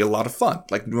was going to be a lot of fun.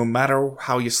 Like, no matter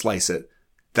how you slice it,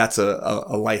 that's a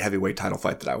light heavyweight title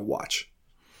fight that I would watch.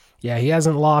 Yeah, he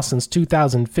hasn't lost since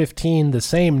 2015, the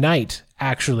same night,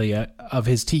 actually, of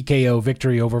his TKO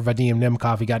victory over Vadim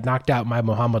Nemkov. He got knocked out by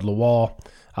Muhammad Lawal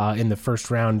in the first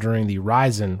round during the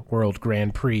Ryzen World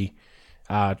Grand Prix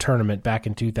tournament back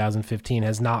in 2015.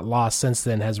 Has not lost since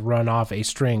then, has run off a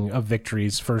string of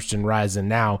victories, first in Ryzen,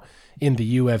 now in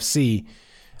the UFC.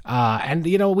 And,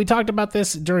 we talked about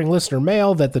this during listener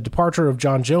mail, that the departure of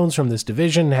Jon Jones from this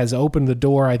division has opened the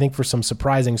door, I think, for some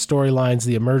surprising storylines.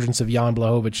 The emergence of Jan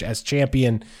Blachowicz as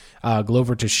champion,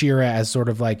 Glover Teixeira as sort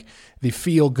of like the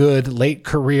feel-good,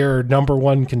 late-career number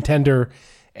one contender.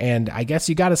 And I guess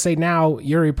you got to say now,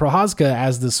 Jiri Prochazka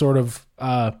as the sort of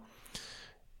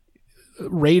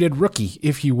rated rookie,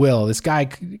 if you will. This guy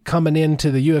coming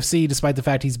into the UFC, despite the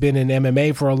fact he's been in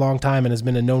MMA for a long time and has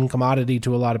been a known commodity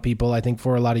to a lot of people, I think,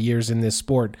 for a lot of years in this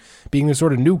sport, being the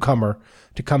sort of newcomer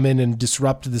to come in and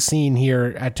disrupt the scene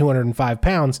here at 205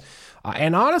 pounds.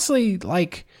 And honestly,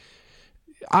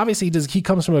 obviously he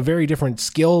comes from a very different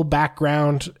skill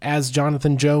background as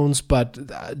Jonathan Jones,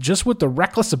 but just with the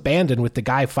reckless abandon with the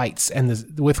guy fights and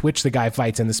with which the guy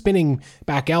fights, and the spinning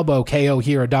back elbow KO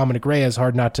here of Dominic Reyes,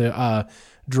 hard not to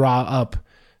draw up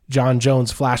Jon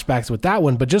Jones flashbacks with that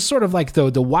one, but just sort of like the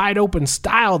wide open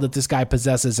style that this guy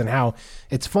possesses and how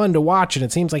it's fun to watch, and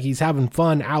it seems like he's having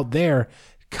fun out there,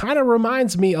 kind of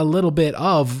reminds me a little bit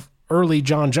of early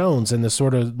Jon Jones and the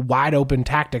sort of wide open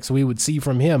tactics we would see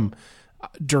from him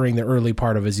during the early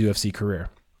part of his UFC career.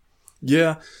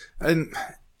 Yeah. And,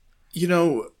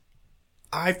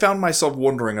 I found myself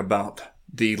wondering about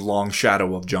the long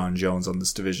shadow of Jon Jones on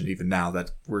this division, even now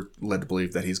that we're led to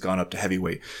believe that he's gone up to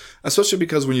heavyweight. Especially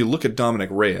because when you look at Dominic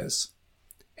Reyes,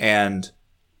 and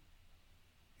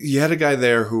you had a guy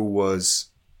there who was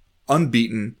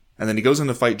unbeaten, and then he goes in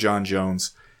to fight Jon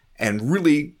Jones and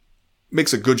really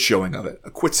makes a good showing of it.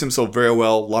 Acquits himself very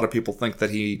well. A lot of people think that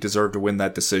he deserved to win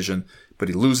that decision, but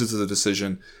he loses the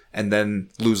decision and then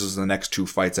loses the next 2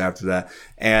 fights after that.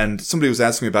 And somebody was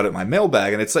asking me about it in my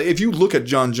mailbag, and it's like, if you look at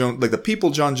Jon Jones, like the people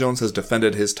Jon Jones has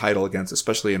defended his title against,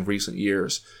 especially in recent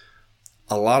years,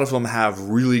 a lot of them have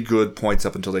really good points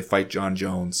up until they fight Jon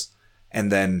Jones,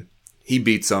 and then he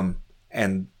beats them,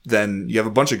 and then you have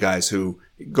a bunch of guys who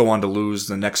go on to lose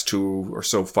the next 2 or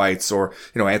so fights. Or,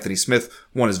 Anthony Smith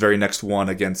won his very next one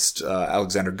against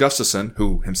Alexander Gustafsson,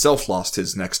 who himself lost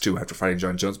his next 2 after fighting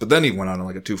Jon Jones, but then he went on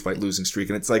like a 2-fight losing streak.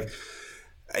 And it's like,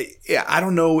 I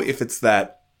don't know if it's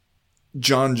that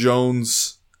Jon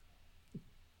Jones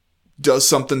does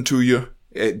something to you,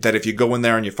 that if you go in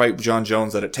there and you fight Jon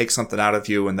Jones, that it takes something out of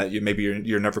you, and that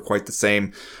you're never quite the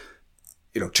same.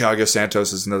 Thiago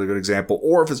Santos is another good example.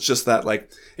 Or if it's just that,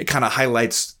 like, it kind of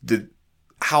highlights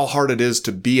how hard it is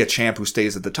to be a champ who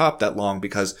stays at the top that long,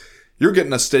 because you're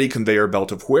getting a steady conveyor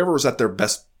belt of whoever is at their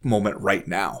best moment right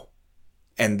now.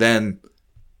 And then,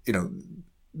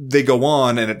 they go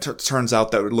on, and it turns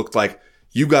out that it looked like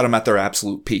you got them at their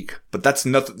absolute peak. But that's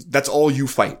nothing. That's all you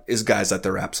fight, is guys at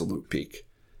their absolute peak.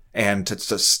 And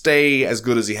to stay as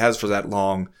good as he has for that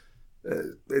long,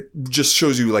 it just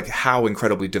shows you like how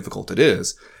incredibly difficult it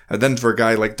is. And then for a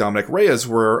guy like Dominic Reyes,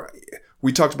 where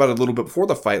we talked about it a little bit before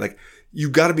the fight, like, you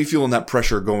got to be feeling that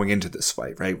pressure going into this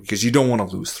fight, right? Because you don't want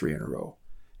to lose 3 in a row.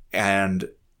 And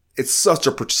it's such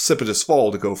a precipitous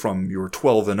fall to go from you were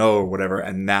 12-0 or whatever,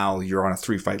 and now you're on a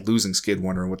 3-fight losing skid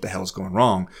wondering what the hell's going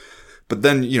wrong. But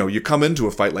then, you come into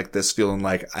a fight like this feeling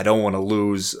like, I don't want to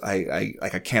lose. I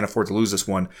can't afford to lose this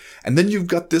one. And then you've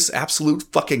got this absolute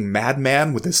fucking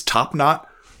madman with his top knot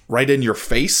right in your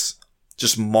face,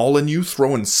 just mauling you,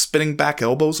 throwing spinning back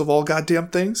elbows of all goddamn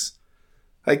things.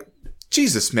 Like,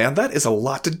 Jesus, man, that is a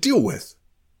lot to deal with.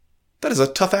 That is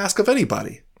a tough ask of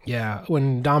anybody. Yeah,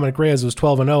 when Dominic Reyes was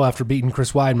 12-0 after beating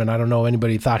Chris Weidman, I don't know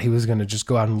anybody thought he was going to just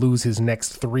go out and lose his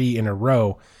next 3 in a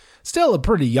row. Still a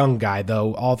pretty young guy,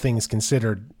 though, all things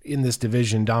considered, in this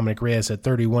division. Dominic Reyes at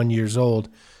 31 years old.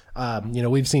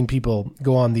 We've seen people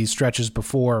go on these stretches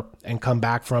before and come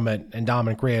back from it, and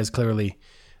Dominic Reyes clearly,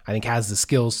 I think, has the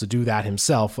skills to do that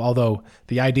himself, although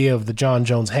the idea of the Jon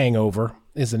Jones hangover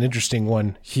is an interesting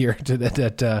one here,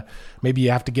 that maybe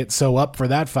you have to get so up for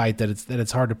that fight that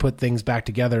it's hard to put things back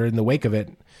together in the wake of it,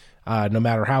 no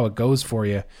matter how it goes for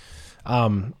you.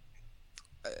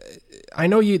 I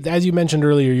know you, as you mentioned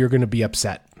earlier, you're going to be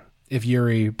upset if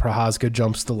Jiri Prochazka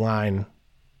jumps the line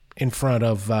in front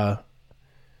of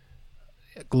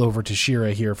Glover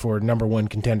Teixeira here for number 1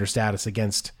 contender status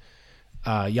against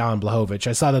Jan Blachowicz.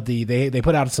 I saw that they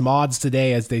put out some odds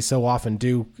today, as they so often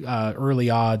do. Early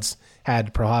odds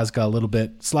had Prochazka a little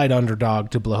bit slight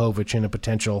underdog to Blachowicz in a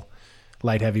potential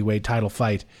light heavyweight title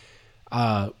fight.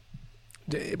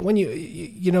 When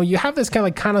you have this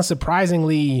kind of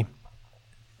surprisingly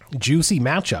juicy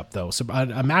matchup, though. So a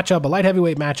light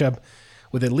heavyweight matchup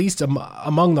with, at least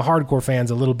among the hardcore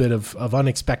fans, a little bit of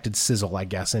unexpected sizzle, I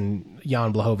guess, in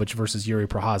Jan Blachowicz versus Jiri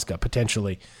Prochazka,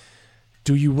 potentially.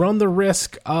 Do you run the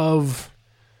risk of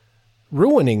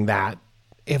ruining that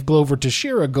if Glover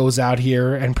Teixeira goes out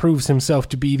here and proves himself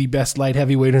to be the best light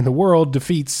heavyweight in the world,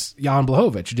 defeats Jan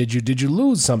Blachowicz? Did you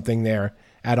lose something there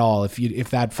at all if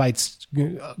that fight's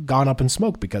gone up in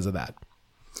smoke because of that?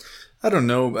 I don't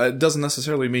know. It doesn't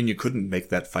necessarily mean you couldn't make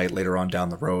that fight later on down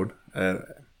the road.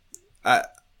 I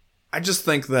just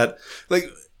think that, like,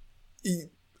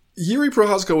 Jiri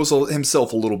Prochazka was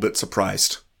himself a little bit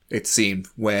surprised, it seemed,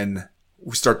 when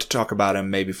we start to talk about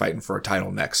him maybe fighting for a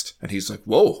title next. And he's like,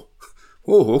 whoa,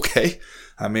 okay.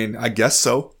 I mean, I guess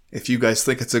so. If you guys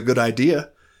think it's a good idea.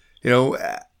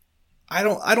 I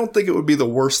don't think it would be the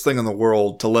worst thing in the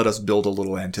world to let us build a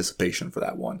little anticipation for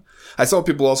that one. I saw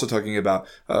people also talking about,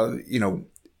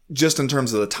 just in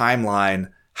terms of the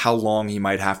timeline, how long he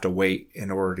might have to wait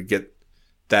in order to get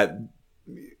that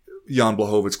Jan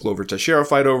Blachowicz Glover Teixeira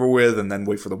fight over with, and then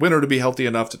wait for the winner to be healthy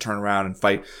enough to turn around and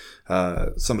fight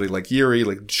somebody like Jiri.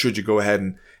 Like, should you go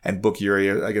ahead and book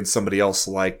Jiri against somebody else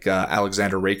like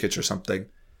Alexander Rakic or something?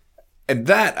 And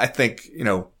that, I think,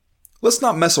 let's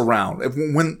not mess around.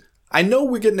 When I know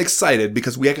we're getting excited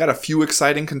because we got a few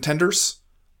exciting contenders,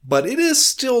 but it is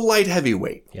still light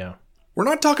heavyweight. Yeah. We're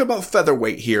not talking about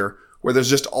featherweight here, where there's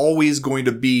just always going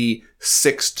to be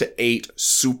 6 to 8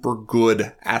 super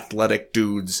good athletic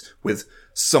dudes with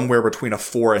somewhere between a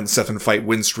 4 and 7 fight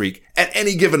win streak at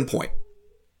any given point.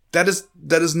 That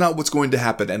is not what's going to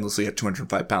happen endlessly at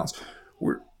 205 pounds.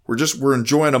 We're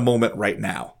enjoying a moment right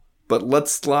now, but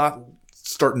let's not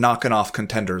start knocking off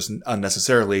contenders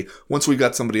unnecessarily once we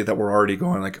got somebody that we're already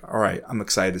going like, all right, I'm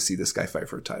excited to see this guy fight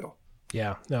for a title.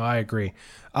 Yeah, no, I agree.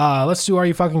 Let's do Are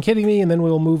You Fucking Kidding Me? And then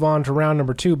we'll move on to round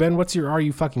number 2. Ben, what's your Are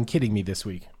You Fucking Kidding Me this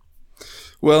week?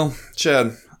 Well,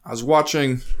 Chad, I was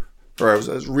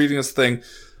reading this thing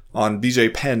on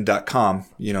bjpenn.com,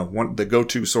 the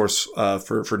go-to source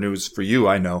for news for you,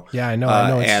 I know. Yeah, I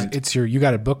know. It's you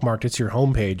got it bookmarked. It's your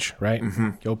homepage, right?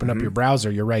 Mm-hmm. You open up your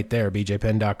browser, you're right there,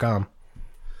 bjpenn.com.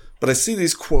 But I see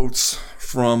these quotes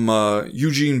from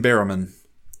Eugene Berriman,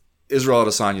 Israel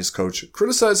Adesanya's coach,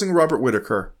 criticizing Robert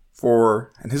Whittaker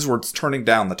for, in his words, turning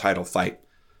down the title fight.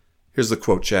 Here's the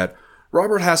quote, Chad.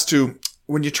 Robert has to,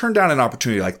 when you turn down an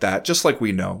opportunity like that, just like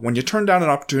we know, when you turn down an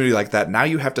opportunity like that, now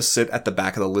you have to sit at the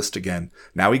back of the list again.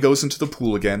 Now he goes into the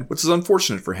pool again, which is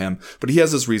unfortunate for him, but he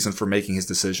has his reason for making his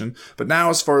decision. But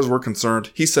now, as far as we're concerned,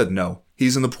 he said no.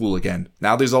 He's in the pool again.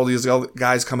 Now there's all these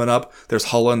guys coming up. There's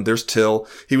Holland, there's Till.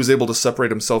 He was able to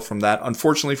separate himself from that.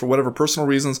 Unfortunately, for whatever personal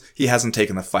reasons, he hasn't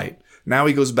taken the fight. Now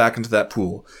he goes back into that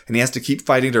pool, and he has to keep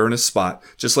fighting to earn his spot,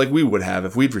 just like we would have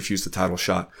if we'd refused the title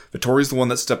shot. Vettori's the one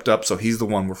that stepped up, so he's the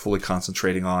one we're fully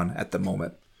concentrating on at the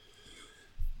moment.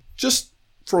 Just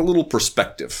for a little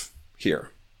perspective here.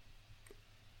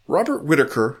 Robert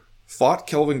Whittaker fought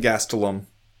Kelvin Gastelum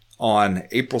on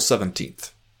April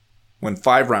 17th. Went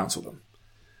 5 rounds with him.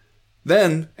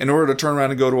 Then, in order to turn around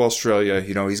and go to Australia,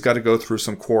 he's got to go through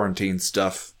some quarantine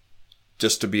stuff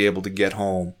just to be able to get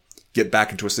home, get back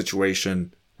into a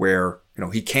situation where,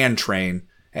 he can train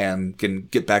and can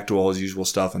get back to all his usual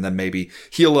stuff and then maybe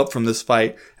heal up from this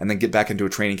fight and then get back into a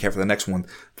training camp for the next one.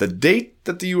 The date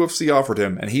that the UFC offered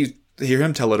him, and hear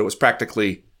him tell it was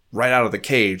practically right out of the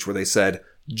cage where they said,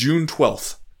 June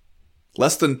 12th,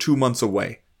 less than 2 months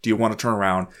away. Do you want to turn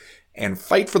around and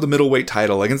fight for the middleweight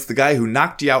title against the guy who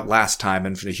knocked you out last time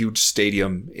in a huge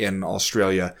stadium in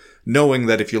Australia, knowing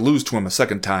that if you lose to him a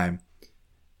second time,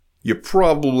 you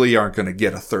probably aren't going to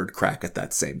get a third crack at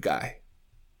that same guy.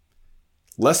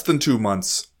 Less than 2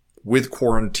 months with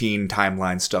quarantine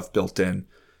timeline stuff built in.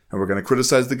 And we're going to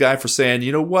criticize the guy for saying,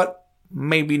 you know what?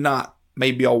 Maybe not.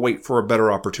 Maybe I'll wait for a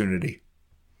better opportunity.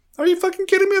 Are you fucking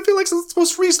kidding me? I feel like it's the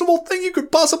most reasonable thing you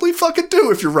could possibly fucking do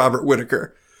if you're Robert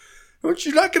Whittaker.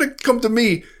 You're not going to come to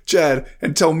me, Chad,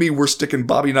 and tell me we're sticking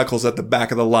Bobby Knuckles at the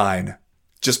back of the line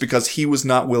just because he was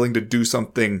not willing to do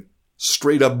something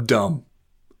straight up dumb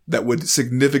that would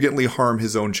significantly harm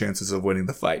his own chances of winning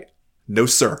the fight. No,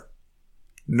 sir.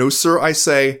 No, sir, I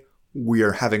say, we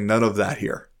are having none of that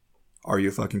here. Are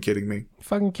you fucking kidding me?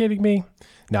 Fucking kidding me?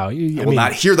 No, I will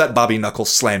not hear that Bobby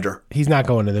Knuckles slander. He's not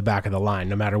going to the back of the line,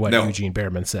 no matter what Eugene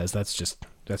Berriman says.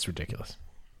 That's ridiculous.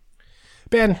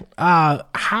 Ben,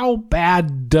 how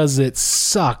bad does it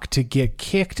suck to get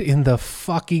kicked in the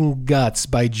fucking guts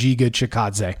by Jiri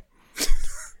Prochazka?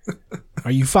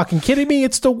 Are you fucking kidding me?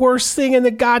 It's the worst thing in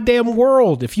the goddamn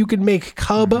world. If you could make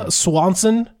Cub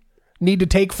Swanson need to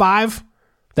take 5,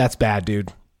 that's bad,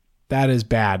 dude. That is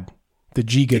bad. The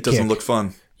Jiri kick. It doesn't look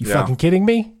fun. You fucking kidding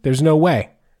me? There's no way.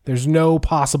 There's no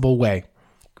possible way.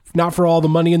 Not for all the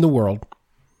money in the world.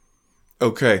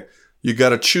 Okay, you got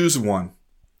to choose one.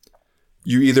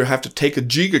 You either have to take a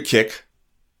Jiri kick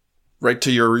right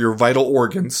to your vital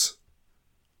organs,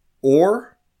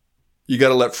 or you got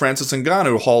to let Francis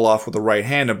Ngannou haul off with a right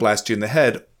hand and blast you in the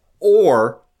head,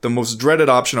 or the most dreaded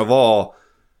option of all,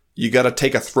 you got to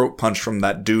take a throat punch from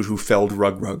that dude who felled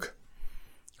Rug.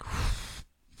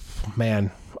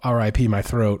 Man, R.I.P. my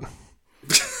throat.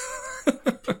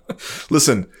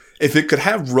 Listen, if it could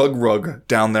have Rug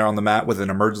down there on the mat with an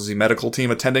emergency medical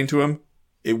team attending to him,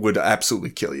 it would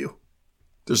absolutely kill you.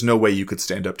 There's no way you could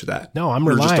stand up to that. No,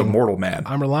 You're just a mortal man.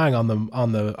 I'm relying on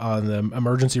the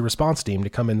emergency response team to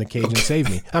come in the cage and save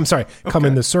me. I'm sorry, come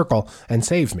in the circle and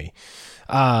save me.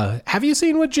 Have you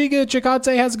seen what Jiri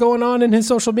Prochazka has going on in his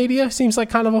social media? Seems like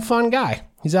kind of a fun guy.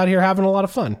 He's out here having a lot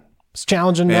of fun. He's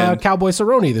challenging Cowboy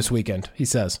Cerrone this weekend, he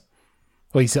says.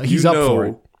 Well, he's up for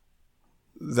it.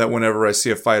 That whenever I see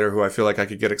a fighter who I feel like I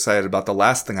could get excited about, the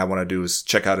last thing I want to do is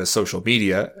check out his social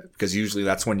media, because usually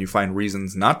that's when you find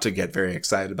reasons not to get very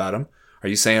excited about him. Are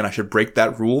you saying I should break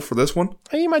that rule for this one?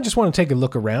 You might just want to take a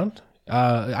look around.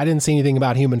 I didn't see anything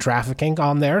about human trafficking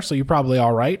on there, so you're probably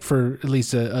all right for at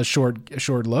least a short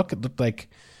look. It looked like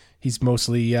he's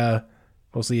mostly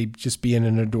just being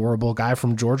an adorable guy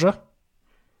from Georgia,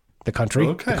 the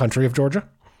country of Georgia.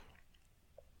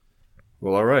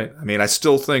 Well, all right. I mean, I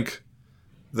still think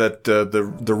that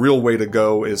the real way to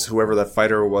go is whoever that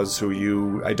fighter was who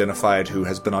you identified who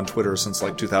has been on Twitter since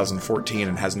like 2014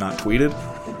 and has not tweeted.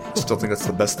 I still think that's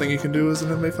the best thing you can do as an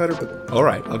MMA fighter, but all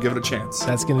right, I'll give it a chance.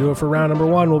 That's going to do it for round number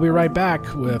 1. We'll be right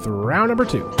back with round number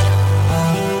 2.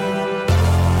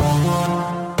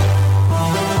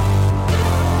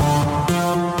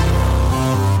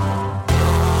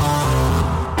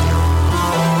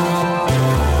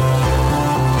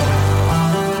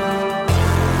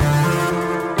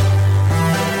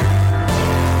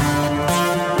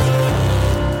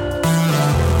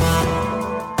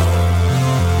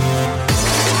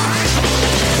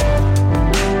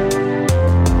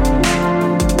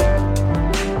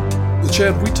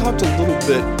 Chad, we talked a little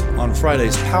bit on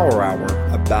Friday's Power Hour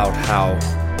about how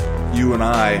you and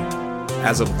I,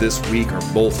 as of this week,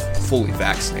 are both fully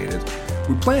vaccinated.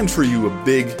 We planned for you a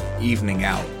big evening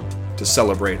out to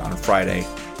celebrate on Friday.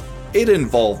 It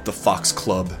involved the Fox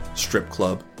Club strip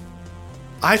club.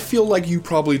 I feel like you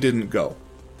probably didn't go.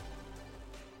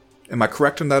 Am I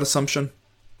correct in that assumption?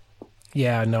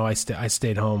 Yeah, no, I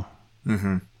stayed home.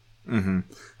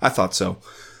 I thought so.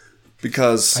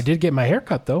 Because I did get my hair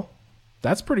cut, though.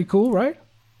 That's pretty cool, right?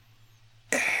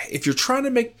 if you're trying to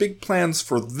make big plans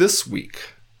for this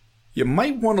week, you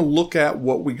might want to look at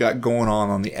what we got going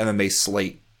on the MMA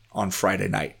slate on Friday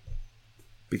night.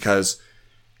 Because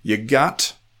you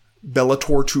got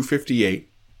Bellator 258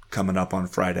 coming up on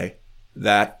Friday.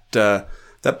 That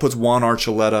puts Juan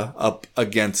Archuleta up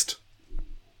against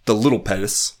the Little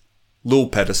Pettis,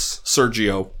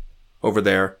 Sergio, over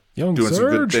there, Young doing Serge. some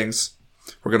good things.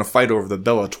 We're going to fight over the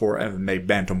Bellator MMA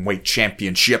Bantamweight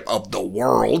Championship of the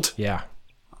world. Yeah.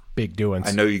 Big doings.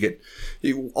 I know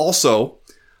you also,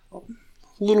 a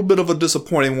little bit of a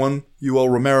disappointing one. Yoel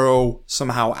Romero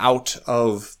somehow out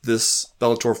of this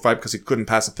Bellator fight because he couldn't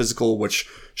pass a physical, which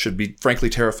should be frankly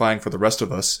terrifying for the rest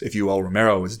of us if Yoel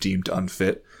Romero is deemed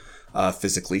unfit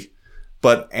physically.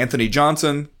 But Anthony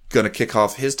Johnson going to kick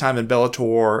off his time in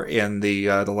Bellator in the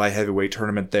light heavyweight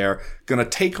tournament there. Going to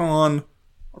take on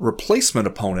replacement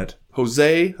opponent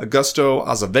Jose Augusto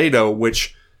Azevedo,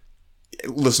 which,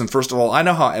 listen, first of all, I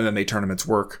know how MMA tournaments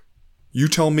work. You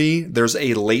tell me there's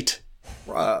a late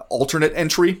alternate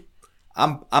entry,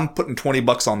 I'm putting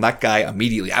 $20 on that guy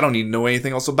immediately. I don't need to know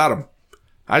anything else about him.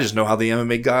 I just know how the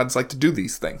MMA gods like to do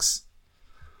these things.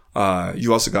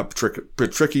 You also got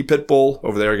Tricky Pitbull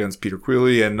over there against Peter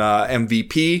Queally, and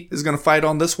MVP is going to fight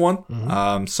on this one.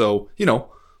 Mm-hmm. So,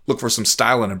 look for some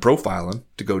styling and profiling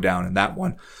to go down in that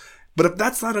one. But if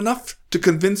that's not enough to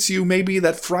convince you maybe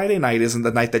that Friday night isn't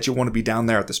the night that you want to be down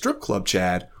there at the strip club,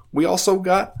 Chad, we also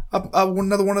got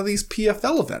another one of these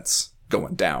PFL events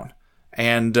going down.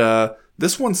 And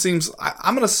this one seems,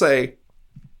 I'm going to say,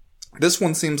 this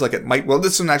one seems like it might, well,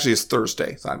 this one actually is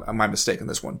Thursday, so I'm my mistake in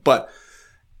this one. But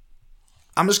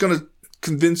I'm just going to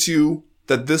convince you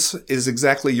that this is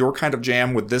exactly your kind of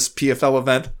jam with this PFL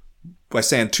event by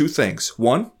saying two things.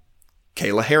 One,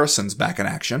 Kayla Harrison's back in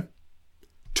action.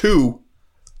 Two,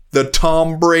 the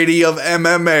Tom Brady of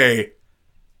MMA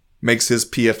makes his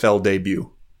PFL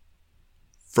debut.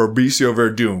 Fabricio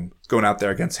Verdum is going out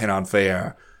there against Renan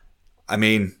Ferrer. I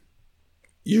mean,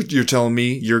 you're telling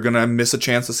me you're going to miss a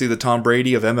chance to see the Tom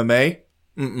Brady of MMA?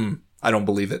 I don't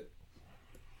believe it.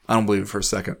 I don't believe it for a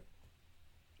second.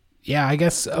 Yeah, I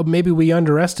guess maybe we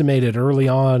underestimated early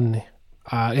on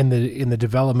in the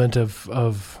development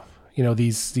of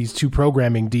these two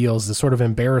programming deals, the sort of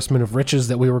embarrassment of riches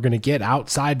that we were going to get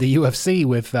outside the UFC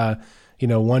with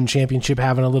one championship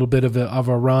having a little bit of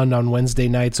a run on Wednesday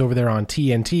nights over there on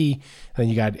TNT, and then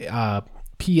you got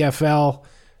PFL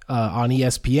on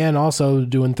ESPN also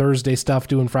doing Thursday stuff,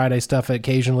 doing Friday stuff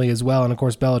occasionally as well, and of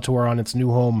course Bellator on its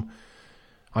new home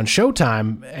on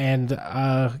Showtime. And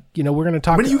we're going to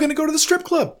talk. When are you going to go to the strip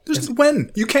club?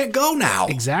 When? You can't go now.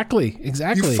 Exactly.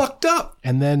 You fucked up.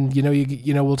 And then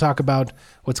we'll talk about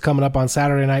what's coming up on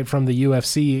Saturday night from the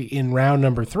UFC in round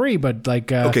number 3. But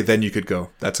okay, then you could go.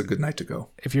 That's a good night to go.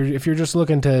 If you're just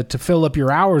looking to fill up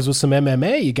your hours with some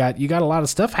MMA, you got a lot of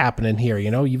stuff happening here.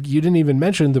 You didn't even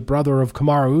mention the brother of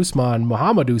Kamaru Usman,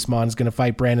 Muhammad Usman, is going to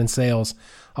fight Brandon Sales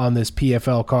on this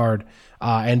PFL card.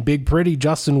 And Big Pretty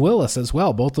Justin Willis as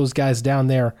well. Both those guys down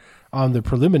there on the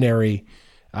preliminary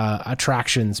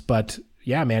attractions. But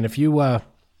yeah, man, if you're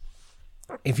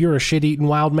a shit-eating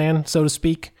wild man, so to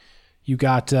speak, you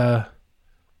got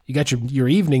your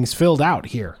evenings filled out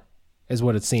here, is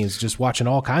what it seems. Just watching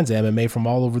all kinds of MMA from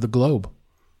all over the globe.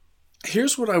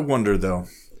 Here's what I wonder, though.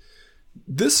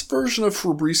 This version of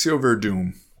Fabricio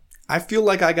Verdum, I feel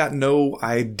like I got no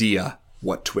idea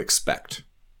what to expect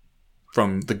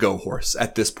from the Go Horse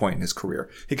at this point in his career.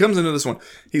 He comes into this one.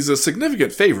 He's a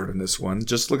significant favorite in this one.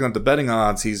 Just looking at the betting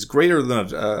odds, he's greater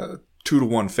than a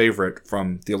 2-1 favorite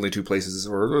from the only 2 places,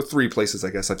 or 3 places, I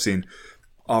guess, I've seen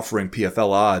offering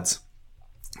PFL odds.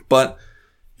 But,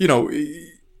 the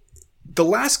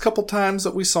last couple times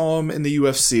that we saw him in the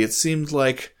UFC, it seemed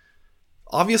like,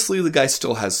 obviously the guy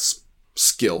still has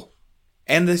skill.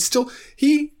 And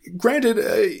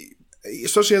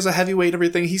especially as a heavyweight and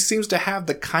everything, he seems to have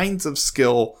the kinds of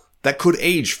skill that could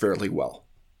age fairly well,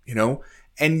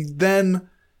 And then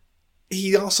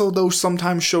he also, though,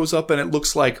 sometimes shows up and it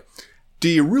looks like, do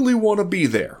you really want to be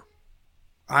there?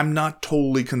 I'm not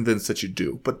totally convinced that you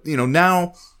do. But,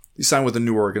 now you sign with a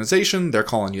new organization. They're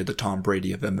calling you the Tom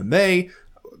Brady of MMA.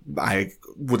 I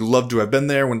would love to have been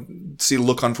there see the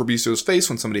look on Fabrizio's face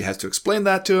when somebody has to explain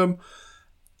that to him.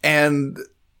 And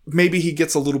maybe he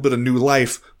gets a little bit of new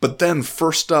life, but then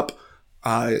first up,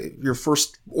 your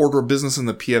first order of business in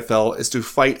the PFL is to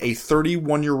fight a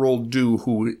 31-year-old dude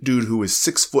who is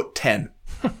 6'10".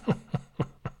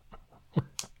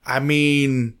 I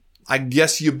mean, I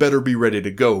guess you better be ready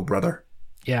to go, brother.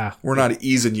 Yeah. We're not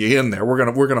easing you in there.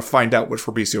 We're gonna find out what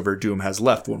Fabricio Verdum has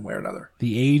left one way or another.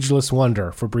 The ageless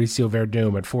wonder, Fabricio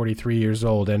Verdum, at 43 years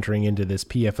old, entering into this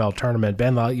PFL tournament.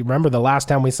 Ben, you remember the last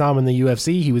time we saw him in the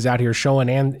UFC? He was out here showing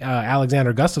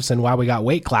Alexander Gustafsson why we got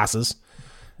weight classes.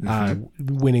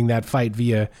 Winning that fight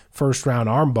via first-round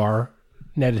armbar,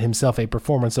 netted himself a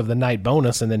performance of the night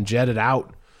bonus, and then jetted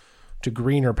out to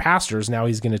greener pastures. Now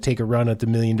he's going to take a run at the $1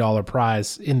 million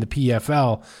prize in the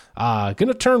PFL. Going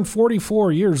to turn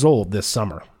 44 years old this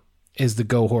summer is the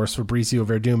go horse Fabricio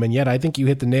Verdum. And yet I think you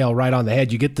hit the nail right on the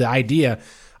head. You get the idea.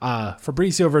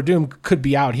 Fabricio Verdum could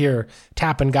be out here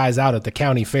tapping guys out at the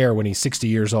county fair when he's 60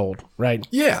 years old, right?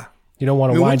 Yeah. You don't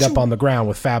want to wind up on the ground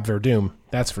with Fab Verdum.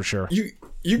 That's for sure.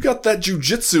 You got that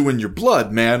jiu-jitsu in your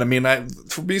blood, man. I mean,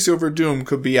 Fabricio Verdum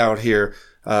could be out here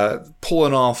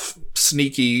pulling off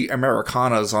sneaky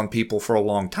Americanas on people for a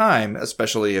long time,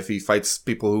 especially if he fights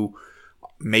people who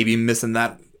may be missing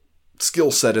that skill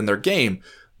set in their game.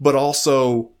 But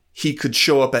also, he could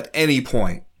show up at any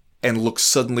point and look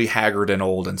suddenly haggard and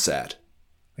old and sad.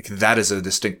 Like, that is a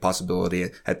distinct possibility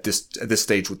at this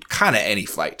stage with kind of any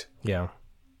fight. Yeah.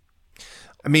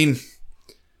 I mean,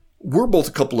 we're both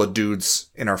a couple of dudes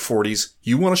in our 40s.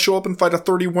 You want to show up and fight a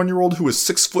 31-year-old who is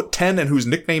 6'10" and whose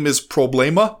nickname is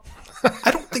Problema?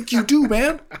 I don't think you do,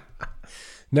 man.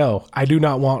 No, I do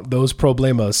not want those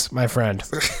problemas, my friend.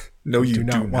 No, you do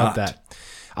not want that.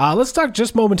 Let's talk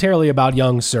just momentarily about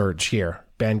young Serge here,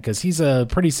 Ben, because he's a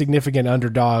pretty significant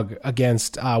underdog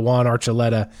against Juan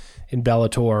Archuleta in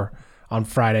Bellator on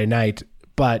Friday night.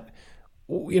 But,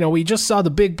 you know, we just saw the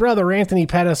big brother, Anthony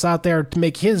Pettis, out there to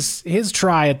make his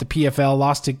try at the PFL,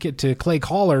 lost to Clay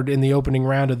Collard in the opening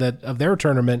round of their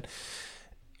tournament.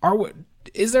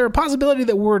 Is there a possibility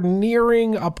that we're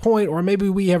nearing a point, or maybe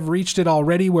we have reached it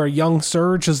already, where young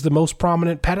Serge is the most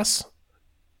prominent Pettis?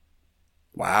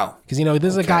 Wow. Because, you know,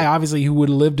 this is a guy, obviously, who would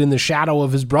have lived in the shadow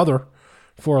of his brother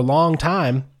for a long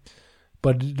time,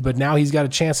 but now he's got a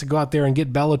chance to go out there and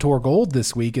get Bellator gold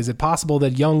this week. Is it possible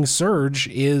that young Serge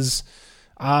is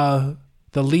the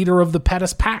leader of the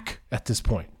Pettis pack at this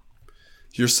point?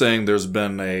 You're saying there's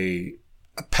been a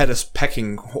Pettis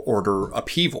pecking order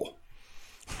upheaval?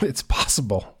 It's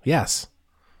possible, yes.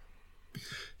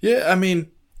 Yeah, I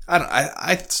mean,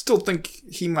 I still think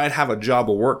he might have a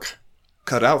job of work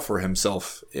cut out for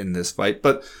himself in this fight,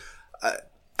 but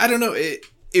I don't know.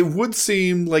 It would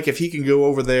seem like if he can go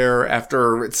over there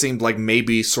after it seemed like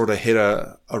maybe sort of hit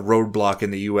a roadblock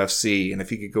in the UFC, and if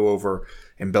he could go over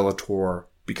in Bellator,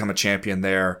 become a champion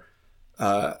there,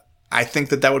 I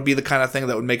think that would be the kind of thing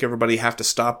that would make everybody have to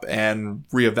stop and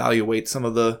reevaluate some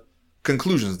of the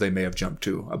conclusions they may have jumped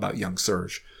to about young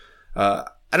Serge.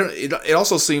 It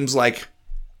also seems like,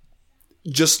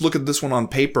 just look at this one on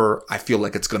paper, I feel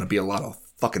like it's going to be a lot of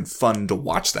fucking fun to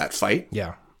watch that fight.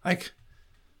 Yeah. Like,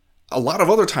 a lot of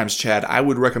other times, Chad, I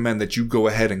would recommend that you go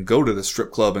ahead and go to the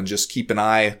strip club and just keep an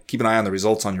eye on the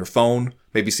results on your phone.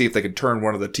 Maybe see if they can turn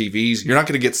one of the TVs. You're not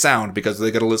going to get sound because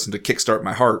they got to listen to Kickstart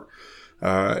My Heart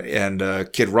and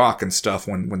Kid Rock and stuff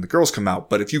when the girls come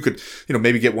out. But if you could,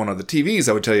 maybe get one of the TVs,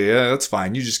 I would tell you, yeah, that's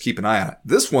fine. You just keep an eye on it.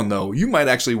 This one, though, you might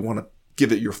actually want to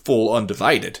give it your full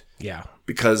undivided. Yeah.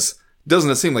 Because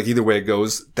doesn't it seem like either way it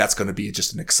goes, that's going to be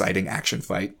just an exciting action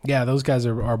fight? Yeah, those guys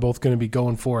are both going to be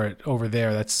going for it over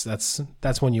there.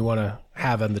 That's when you want to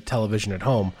have on the television at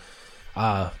home.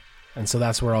 And so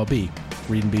that's where I'll be,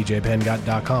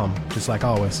 readingbjpenn.com, just like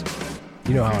always.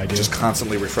 You know how I do. Just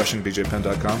constantly refreshing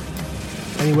bjpenn.com.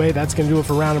 Anyway, that's going to do it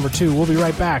for round number 2. We'll be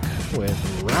right back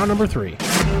with round number 3.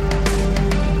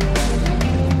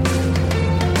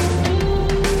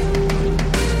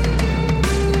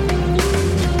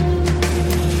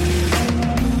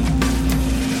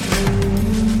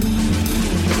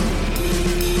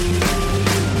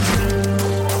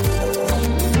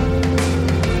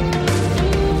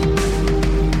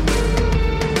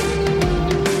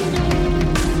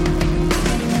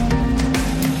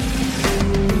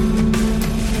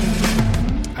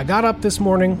 I got up this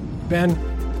morning, Ben,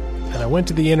 and I went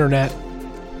to the internet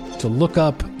to look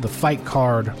up the fight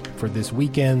card for this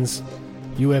weekend's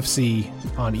UFC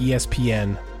on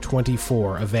ESPN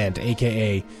 24 event,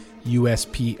 aka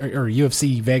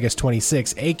UFC Vegas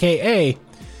 26, aka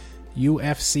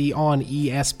UFC on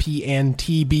ESPN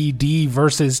TBD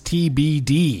versus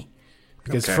TBD,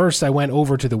 Because Okay. first I went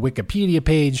over to the Wikipedia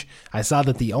page. I saw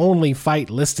that the only fight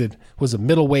listed was a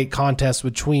middleweight contest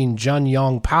between Jun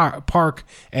Yong Park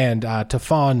and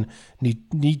Tafon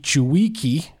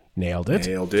Nichuiki. Nailed it.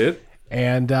 Nailed it.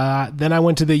 And then I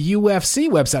went to the UFC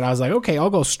website. I was like, okay, I'll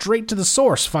go straight to the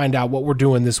source, find out what we're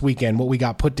doing this weekend, what we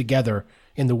got put together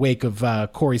in the wake of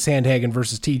Corey Sandhagen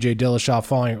versus TJ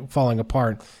Dillashaw falling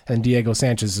apart and Diego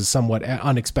Sanchez's somewhat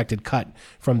unexpected cut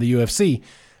from the UFC.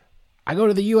 I go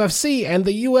to the UFC, and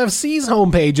the UFC's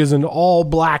homepage is an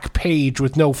all-black page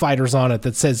with no fighters on it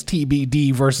that says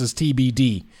TBD versus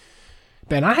TBD.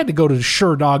 Ben, I had to go to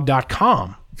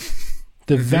SureDog.com,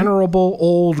 the venerable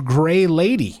old gray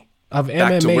lady of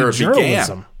Back to MMA where it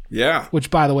journalism. began. Yeah.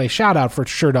 Which, by the way, shout out for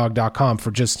SureDog.com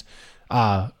for just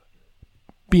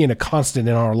being a constant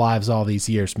in our lives all these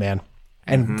years, man.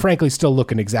 And frankly, still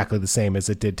looking exactly the same as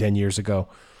it did 10 years ago.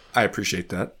 I appreciate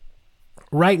that.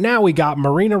 Right now, we got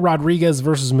Marina Rodriguez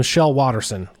versus Michelle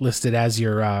Watterson listed as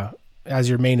your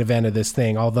main event of this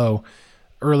thing. Although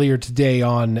earlier today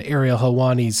on Ariel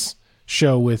Helwani's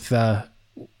show with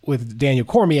Daniel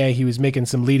Cormier, he was making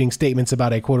some leading statements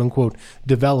about a quote-unquote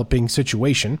developing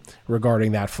situation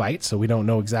regarding that fight. So we don't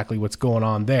know exactly what's going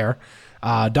on there.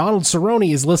 Donald Cerrone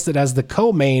is listed as the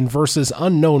co-main versus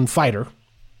unknown fighter.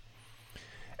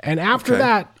 And after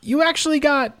that, you actually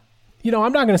got,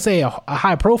 I'm not going to say a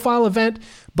high-profile event,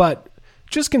 but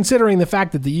just considering the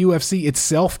fact that the UFC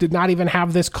itself did not even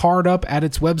have this card up at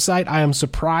its website, I am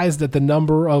surprised at the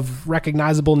number of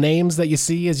recognizable names that you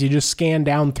see as you just scan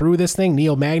down through this thing.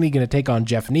 Neil Magny going to take on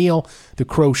Jeff Neal, the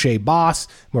Crochet Boss,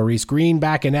 Maurice Green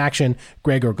back in action,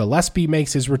 Gregor Gillespie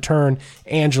makes his return,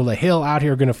 Angela Hill out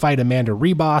here going to fight Amanda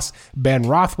Ribas, Ben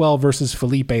Rothwell versus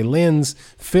Felipe Lins,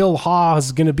 Phil Haw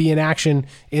is going to be in action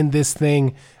in this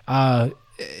thing.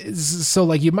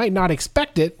 So you might not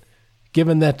expect it,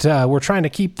 given that we're trying to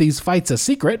keep these fights a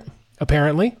secret,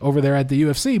 apparently, over there at the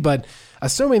UFC. But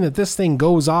assuming that this thing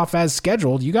goes off as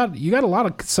scheduled, you got a lot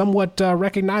of somewhat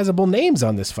recognizable names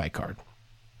on this fight card.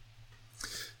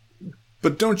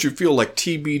 But don't you feel like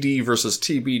TBD versus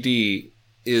TBD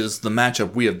is the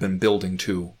matchup we have been building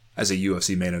to as a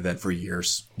UFC main event for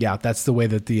years? Yeah, that's the way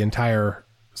that the entire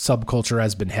subculture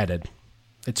has been headed.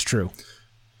 It's true.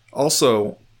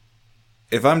 Also,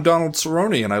 if I'm Donald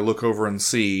Cerrone and I look over and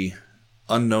see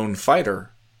unknown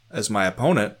fighter as my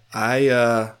opponent, how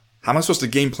am I supposed to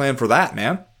game plan for that,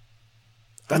 man?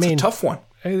 That's a tough one.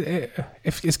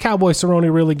 Is Cowboy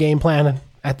Cerrone really game planning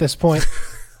at this point?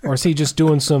 Or is he just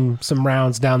doing some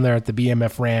rounds down there at the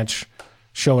BMF Ranch,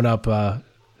 showing up,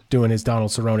 doing his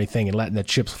Donald Cerrone thing and letting the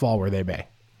chips fall where they may?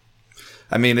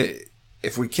 I mean,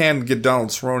 if we can get Donald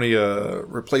Cerrone a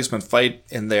replacement fight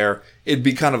in there, it'd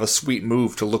be kind of a sweet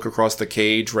move to look across the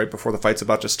cage right before the fight's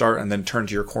about to start and then turn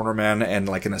to your corner man and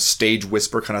like in a stage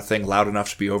whisper kind of thing, loud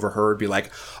enough to be overheard, be like,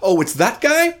 "Oh, it's that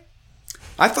guy?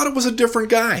 I thought it was a different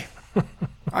guy.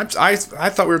 I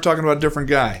thought we were talking about a different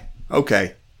guy.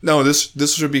 Okay. No,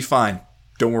 this should be fine.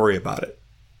 Don't worry about it."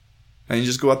 And you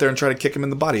just go out there and try to kick him in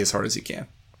the body as hard as you can.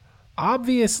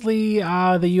 Obviously,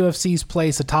 the UFC's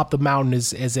place atop the mountain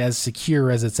is as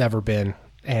secure as it's ever been.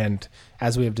 And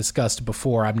as we have discussed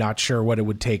before, I'm not sure what it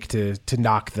would take to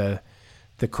knock the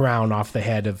crown off the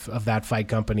head of that fight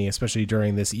company, especially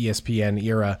during this ESPN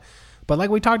era. But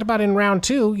like we talked about in round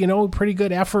 2, pretty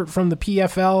good effort from the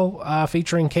PFL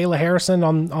featuring Kayla Harrison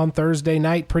on Thursday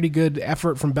night. Pretty good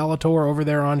effort from Bellator over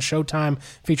there on Showtime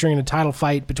featuring a title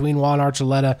fight between Juan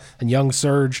Archuleta and Young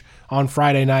Surge on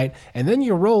Friday night. And then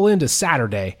you roll into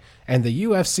Saturday, and the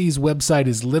UFC's website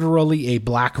is literally a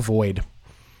black void.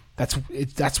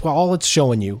 That's all it's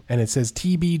showing you. And it says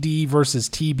TBD versus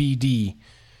TBD.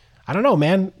 I don't know,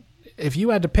 man. If you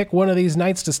had to pick one of these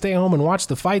nights to stay home and watch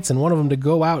the fights and one of them to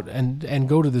go out and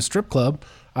go to the strip club,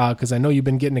 because I know you've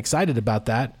been getting excited about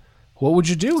that, what would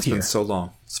you do here? It's been so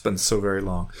long. It's been so very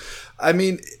long. I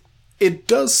mean, it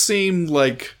does seem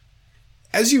like,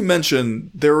 as you mentioned,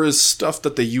 there is stuff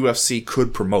that the UFC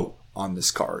could promote on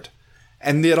this card.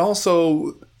 And yet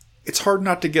also, it's hard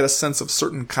not to get a sense of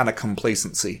certain kind of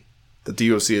complacency that the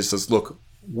UFC says, look,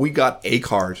 we got a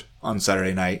card on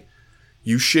Saturday night.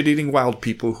 You shit-eating wild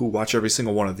people who watch every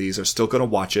single one of these are still going to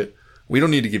watch it. We don't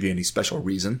need to give you any special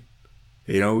reason.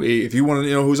 If you want to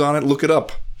know who's on it, look it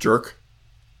up, jerk.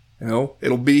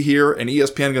 It'll be here, and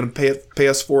ESPN going to pay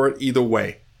us for it either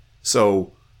way.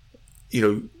 So,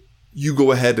 you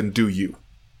go ahead and do you.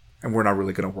 And we're not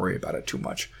really going to worry about it too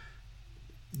much.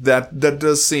 That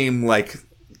does seem like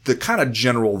the kind of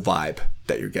general vibe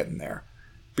that you're getting there.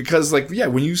 Because,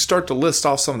 when you start to list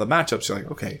off some of the matchups, you're like,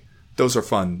 okay, those are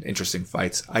fun, interesting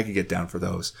fights. I could get down for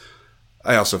those.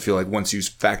 I also feel like once you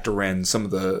factor in some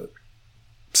of the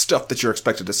stuff that you're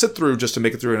expected to sit through just to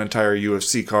make it through an entire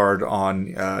UFC card on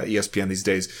ESPN these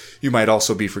days, you might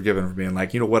also be forgiven for being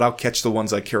like, you know what, I'll catch the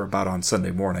ones I care about on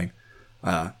Sunday morning.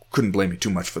 Couldn't blame you too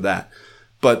much for that.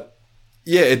 But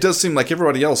yeah, it does seem like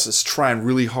everybody else is trying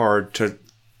really hard to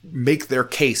make their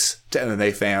case to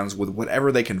MMA fans with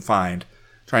whatever they can find,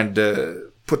 trying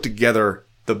to put together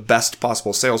the best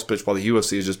possible sales pitch, while the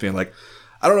UFC is just being like,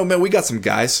 I don't know, man, we got some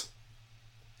guys.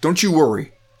 Don't you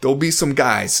worry. There'll be some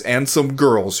guys and some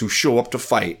girls who show up to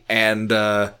fight, and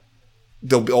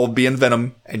they'll all be in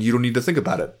Venom, and you don't need to think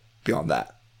about it beyond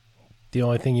that. The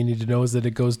only thing you need to know is that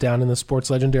it goes down in the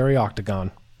sports legendary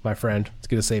octagon, my friend. It's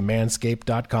going to say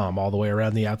manscaped.com all the way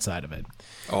around the outside of it.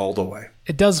 All the way.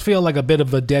 It does feel like a bit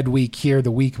of a dead week here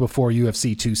the week before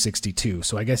UFC 262,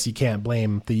 so I guess you can't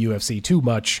blame the UFC too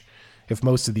much if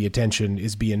most of the attention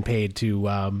is being paid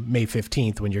to May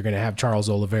 15th, when you're going to have Charles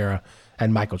Oliveira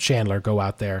and Michael Chandler go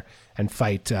out there and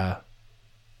fight, for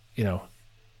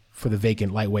the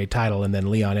vacant lightweight title, and then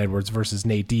Leon Edwards versus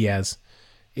Nate Diaz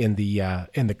in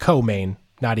the co-main.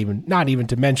 Not even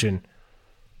to mention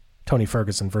Tony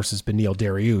Ferguson versus Beneil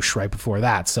Dariush right before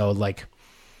that. So, like,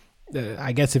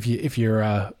 I guess if you're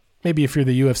the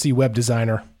UFC web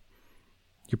designer,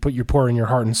 you're pouring your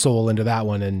heart and soul into that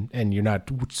one, and you're not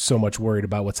so much worried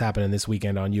about what's happening this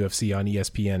weekend on UFC on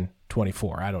ESPN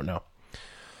 24. I don't know.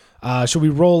 Should we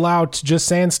roll out just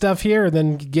saying stuff here and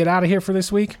then get out of here for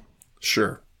this week?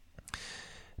 Sure.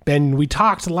 Ben, we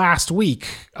talked last week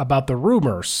about the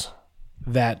rumors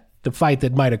that the fight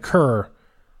that might occur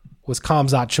was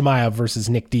Khamzat Chimaev versus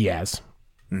Nick Diaz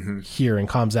here in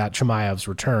Khamzat Chimaev's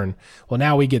return. Well,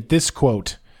 now we get this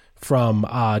quote from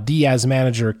Diaz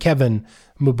manager Kevin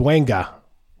Mubwenga.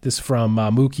 This from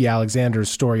Mookie Alexander's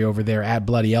story over there at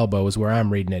Bloody Elbow is where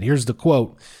I'm reading it. Here's the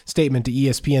quote, statement to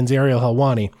ESPN's Ariel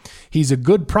Helwani. He's a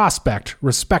good prospect,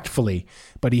 respectfully,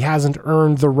 but he hasn't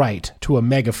earned the right to a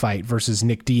mega fight versus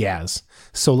Nick Diaz.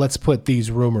 So let's put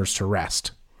these rumors to rest.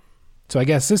 So I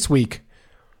guess this week,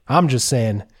 I'm just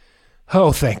saying,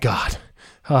 oh, thank God.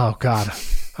 Oh, God.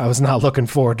 I was not looking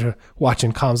forward to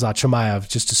watching Khamzat Chimaev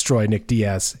just destroy Nick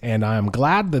Diaz, and I'm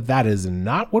glad that is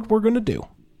not what we're going to do.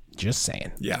 Just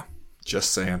saying. Yeah,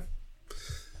 just saying.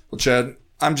 Well, Chad,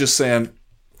 I'm just saying,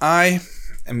 I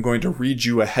am going to read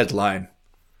you a headline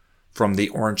from the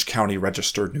Orange County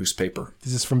Register newspaper.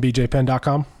 Is this from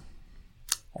bjpen.com?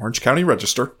 Orange County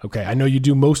Register. Okay, I know you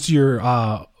do most of your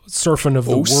surfing of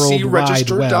the World Wide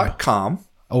Web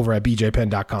over at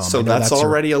bjpen.com. So that's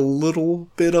already a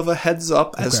little bit of a heads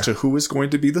up as to who is going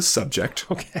to be the subject.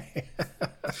 Okay.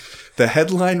 The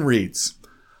headline reads,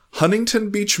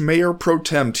 Huntington Beach Mayor Pro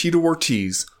Tem Tito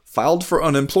Ortiz filed for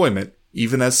unemployment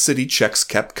even as city checks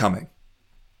kept coming.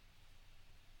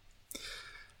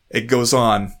 It goes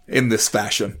on in this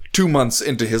fashion. 2 months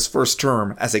into his first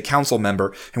term as a council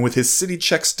member, and with his city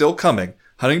checks still coming,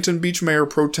 Huntington Beach Mayor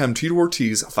Pro Tem Tito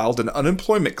Ortiz filed an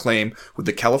unemployment claim with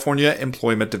the California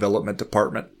Employment Development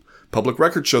Department. Public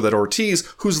records show that Ortiz,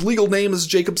 whose legal name is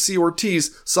Jacob C.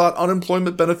 Ortiz, sought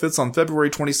unemployment benefits on February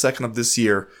 22nd of this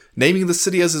year. Naming the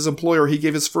city as his employer, he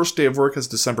gave his first day of work as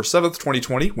December 7th,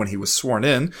 2020, when he was sworn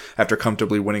in, after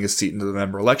comfortably winning his seat in the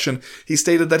November election. He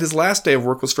stated that his last day of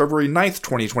work was February 9th,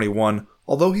 2021,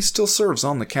 although he still serves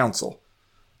on the council.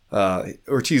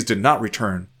 Ortiz did not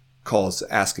return calls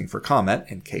asking for comment,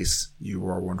 in case you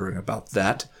are wondering about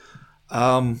that.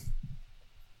 I'm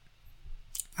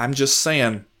just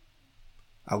saying,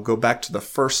 I'll go back to the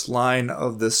first line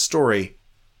of this story.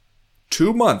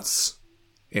 2 months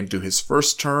into his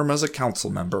first term as a council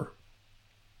member.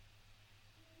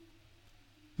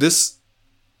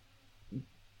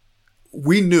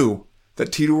 We knew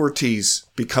that Tito Ortiz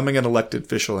becoming an elected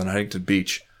official in Huntington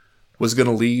Beach was going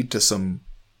to lead to some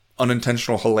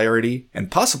unintentional hilarity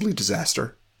and possibly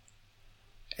disaster.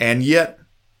 And yet,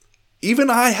 even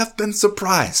I have been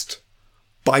surprised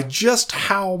by just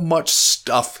how much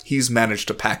stuff he's managed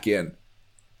to pack in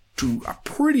to a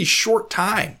pretty short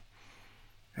time.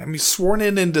 I mean, sworn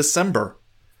in December,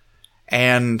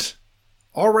 and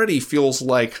already feels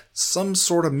like some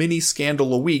sort of mini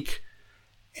scandal a week,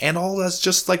 and all that's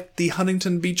just like the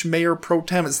Huntington Beach Mayor Pro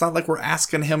Tem. It's not like we're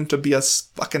asking him to be a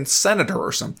fucking senator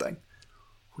or something.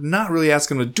 We're not really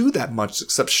asking him to do that much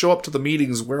except show up to the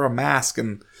meetings, wear a mask,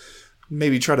 and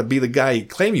maybe try to be the guy you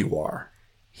claim you are.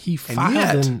 He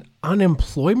filed an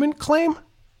unemployment claim?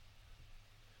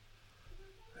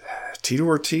 Tito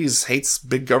Ortiz hates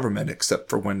big government except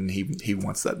for when he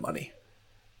wants that money.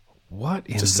 What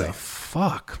in the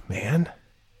fuck, man?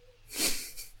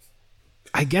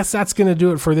 I guess that's going to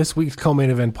do it for this week's Co-Main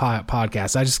Event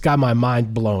podcast. I just got my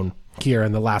mind blown here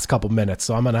in the last couple minutes,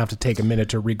 so I'm going to have to take a minute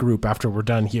to regroup after we're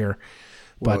done here.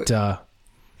 But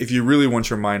if you really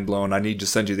want your mind blown, I need to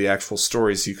send you the actual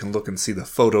story so you can look and see the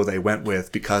photo they went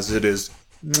with, because it is,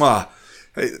 mwah,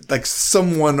 like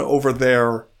someone over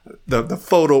there, the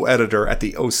photo editor at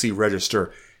the OC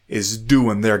Register is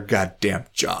doing their goddamn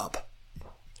job.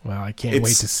 Well, I can't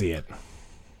wait to see it.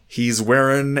 He's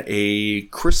wearing a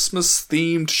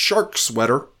Christmas-themed shark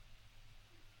sweater.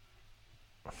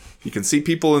 You can see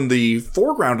people in the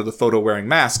foreground of the photo wearing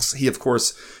masks. He, of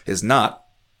course, is not.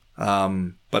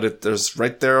 But there's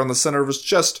right there on the center of his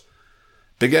chest,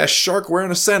 big-ass shark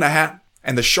wearing a Santa hat,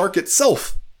 and the shark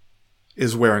itself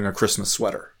is wearing a Christmas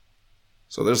sweater.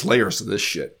 So there's layers to this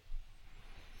shit.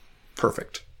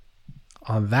 Perfect.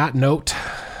 On that note,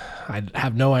 I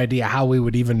have no idea how we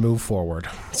would even move forward.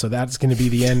 So that's going to be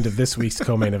the end of this week's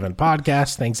Co-Main Event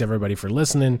podcast. Thanks, everybody, for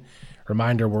listening.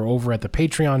 Reminder, we're over at the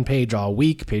Patreon page all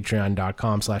week,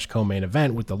 patreon.com/co-main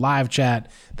event, with the live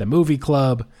chat, the movie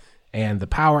club, and the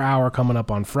Power Hour coming up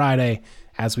on Friday.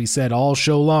 As we said, all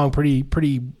show long,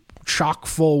 pretty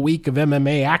chock-full week of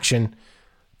MMA action,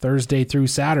 Thursday through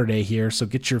Saturday here. So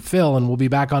get your fill, and we'll be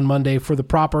back on Monday for the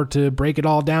proper to break it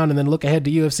all down and then look ahead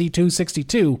to UFC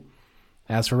 262.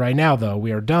 As for right now, though,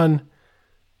 we are done.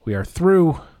 We are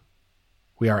through.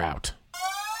 We are out.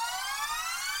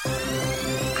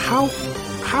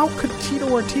 How could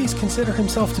Tito Ortiz consider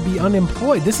himself to be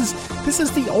unemployed? This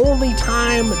is the only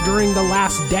time during the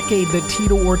last decade that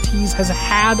Tito Ortiz has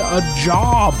had a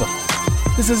job.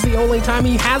 This is the only time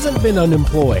he hasn't been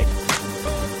unemployed.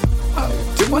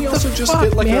 Didn't he also just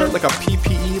get like a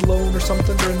PPE loan or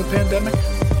something during the pandemic?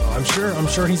 I'm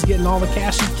sure he's getting all the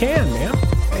cash he can, man.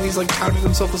 And he's like touted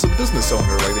himself as a business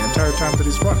owner like the entire time that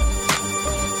he's running.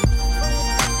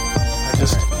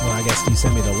 Well, I guess you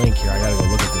sent me the link here. I gotta go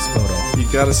look at this photo. You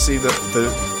gotta see the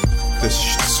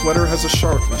sweater has a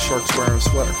shark, and the shark's wearing a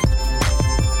sweater.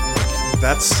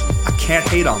 I can't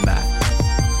hate on that.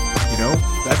 You know,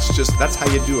 that's how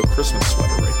you do a Christmas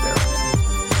sweater right there.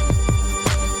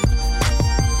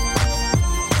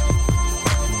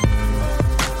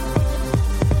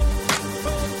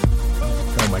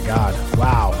 Oh my God!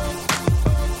 Wow,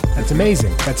 that's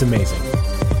amazing. That's amazing.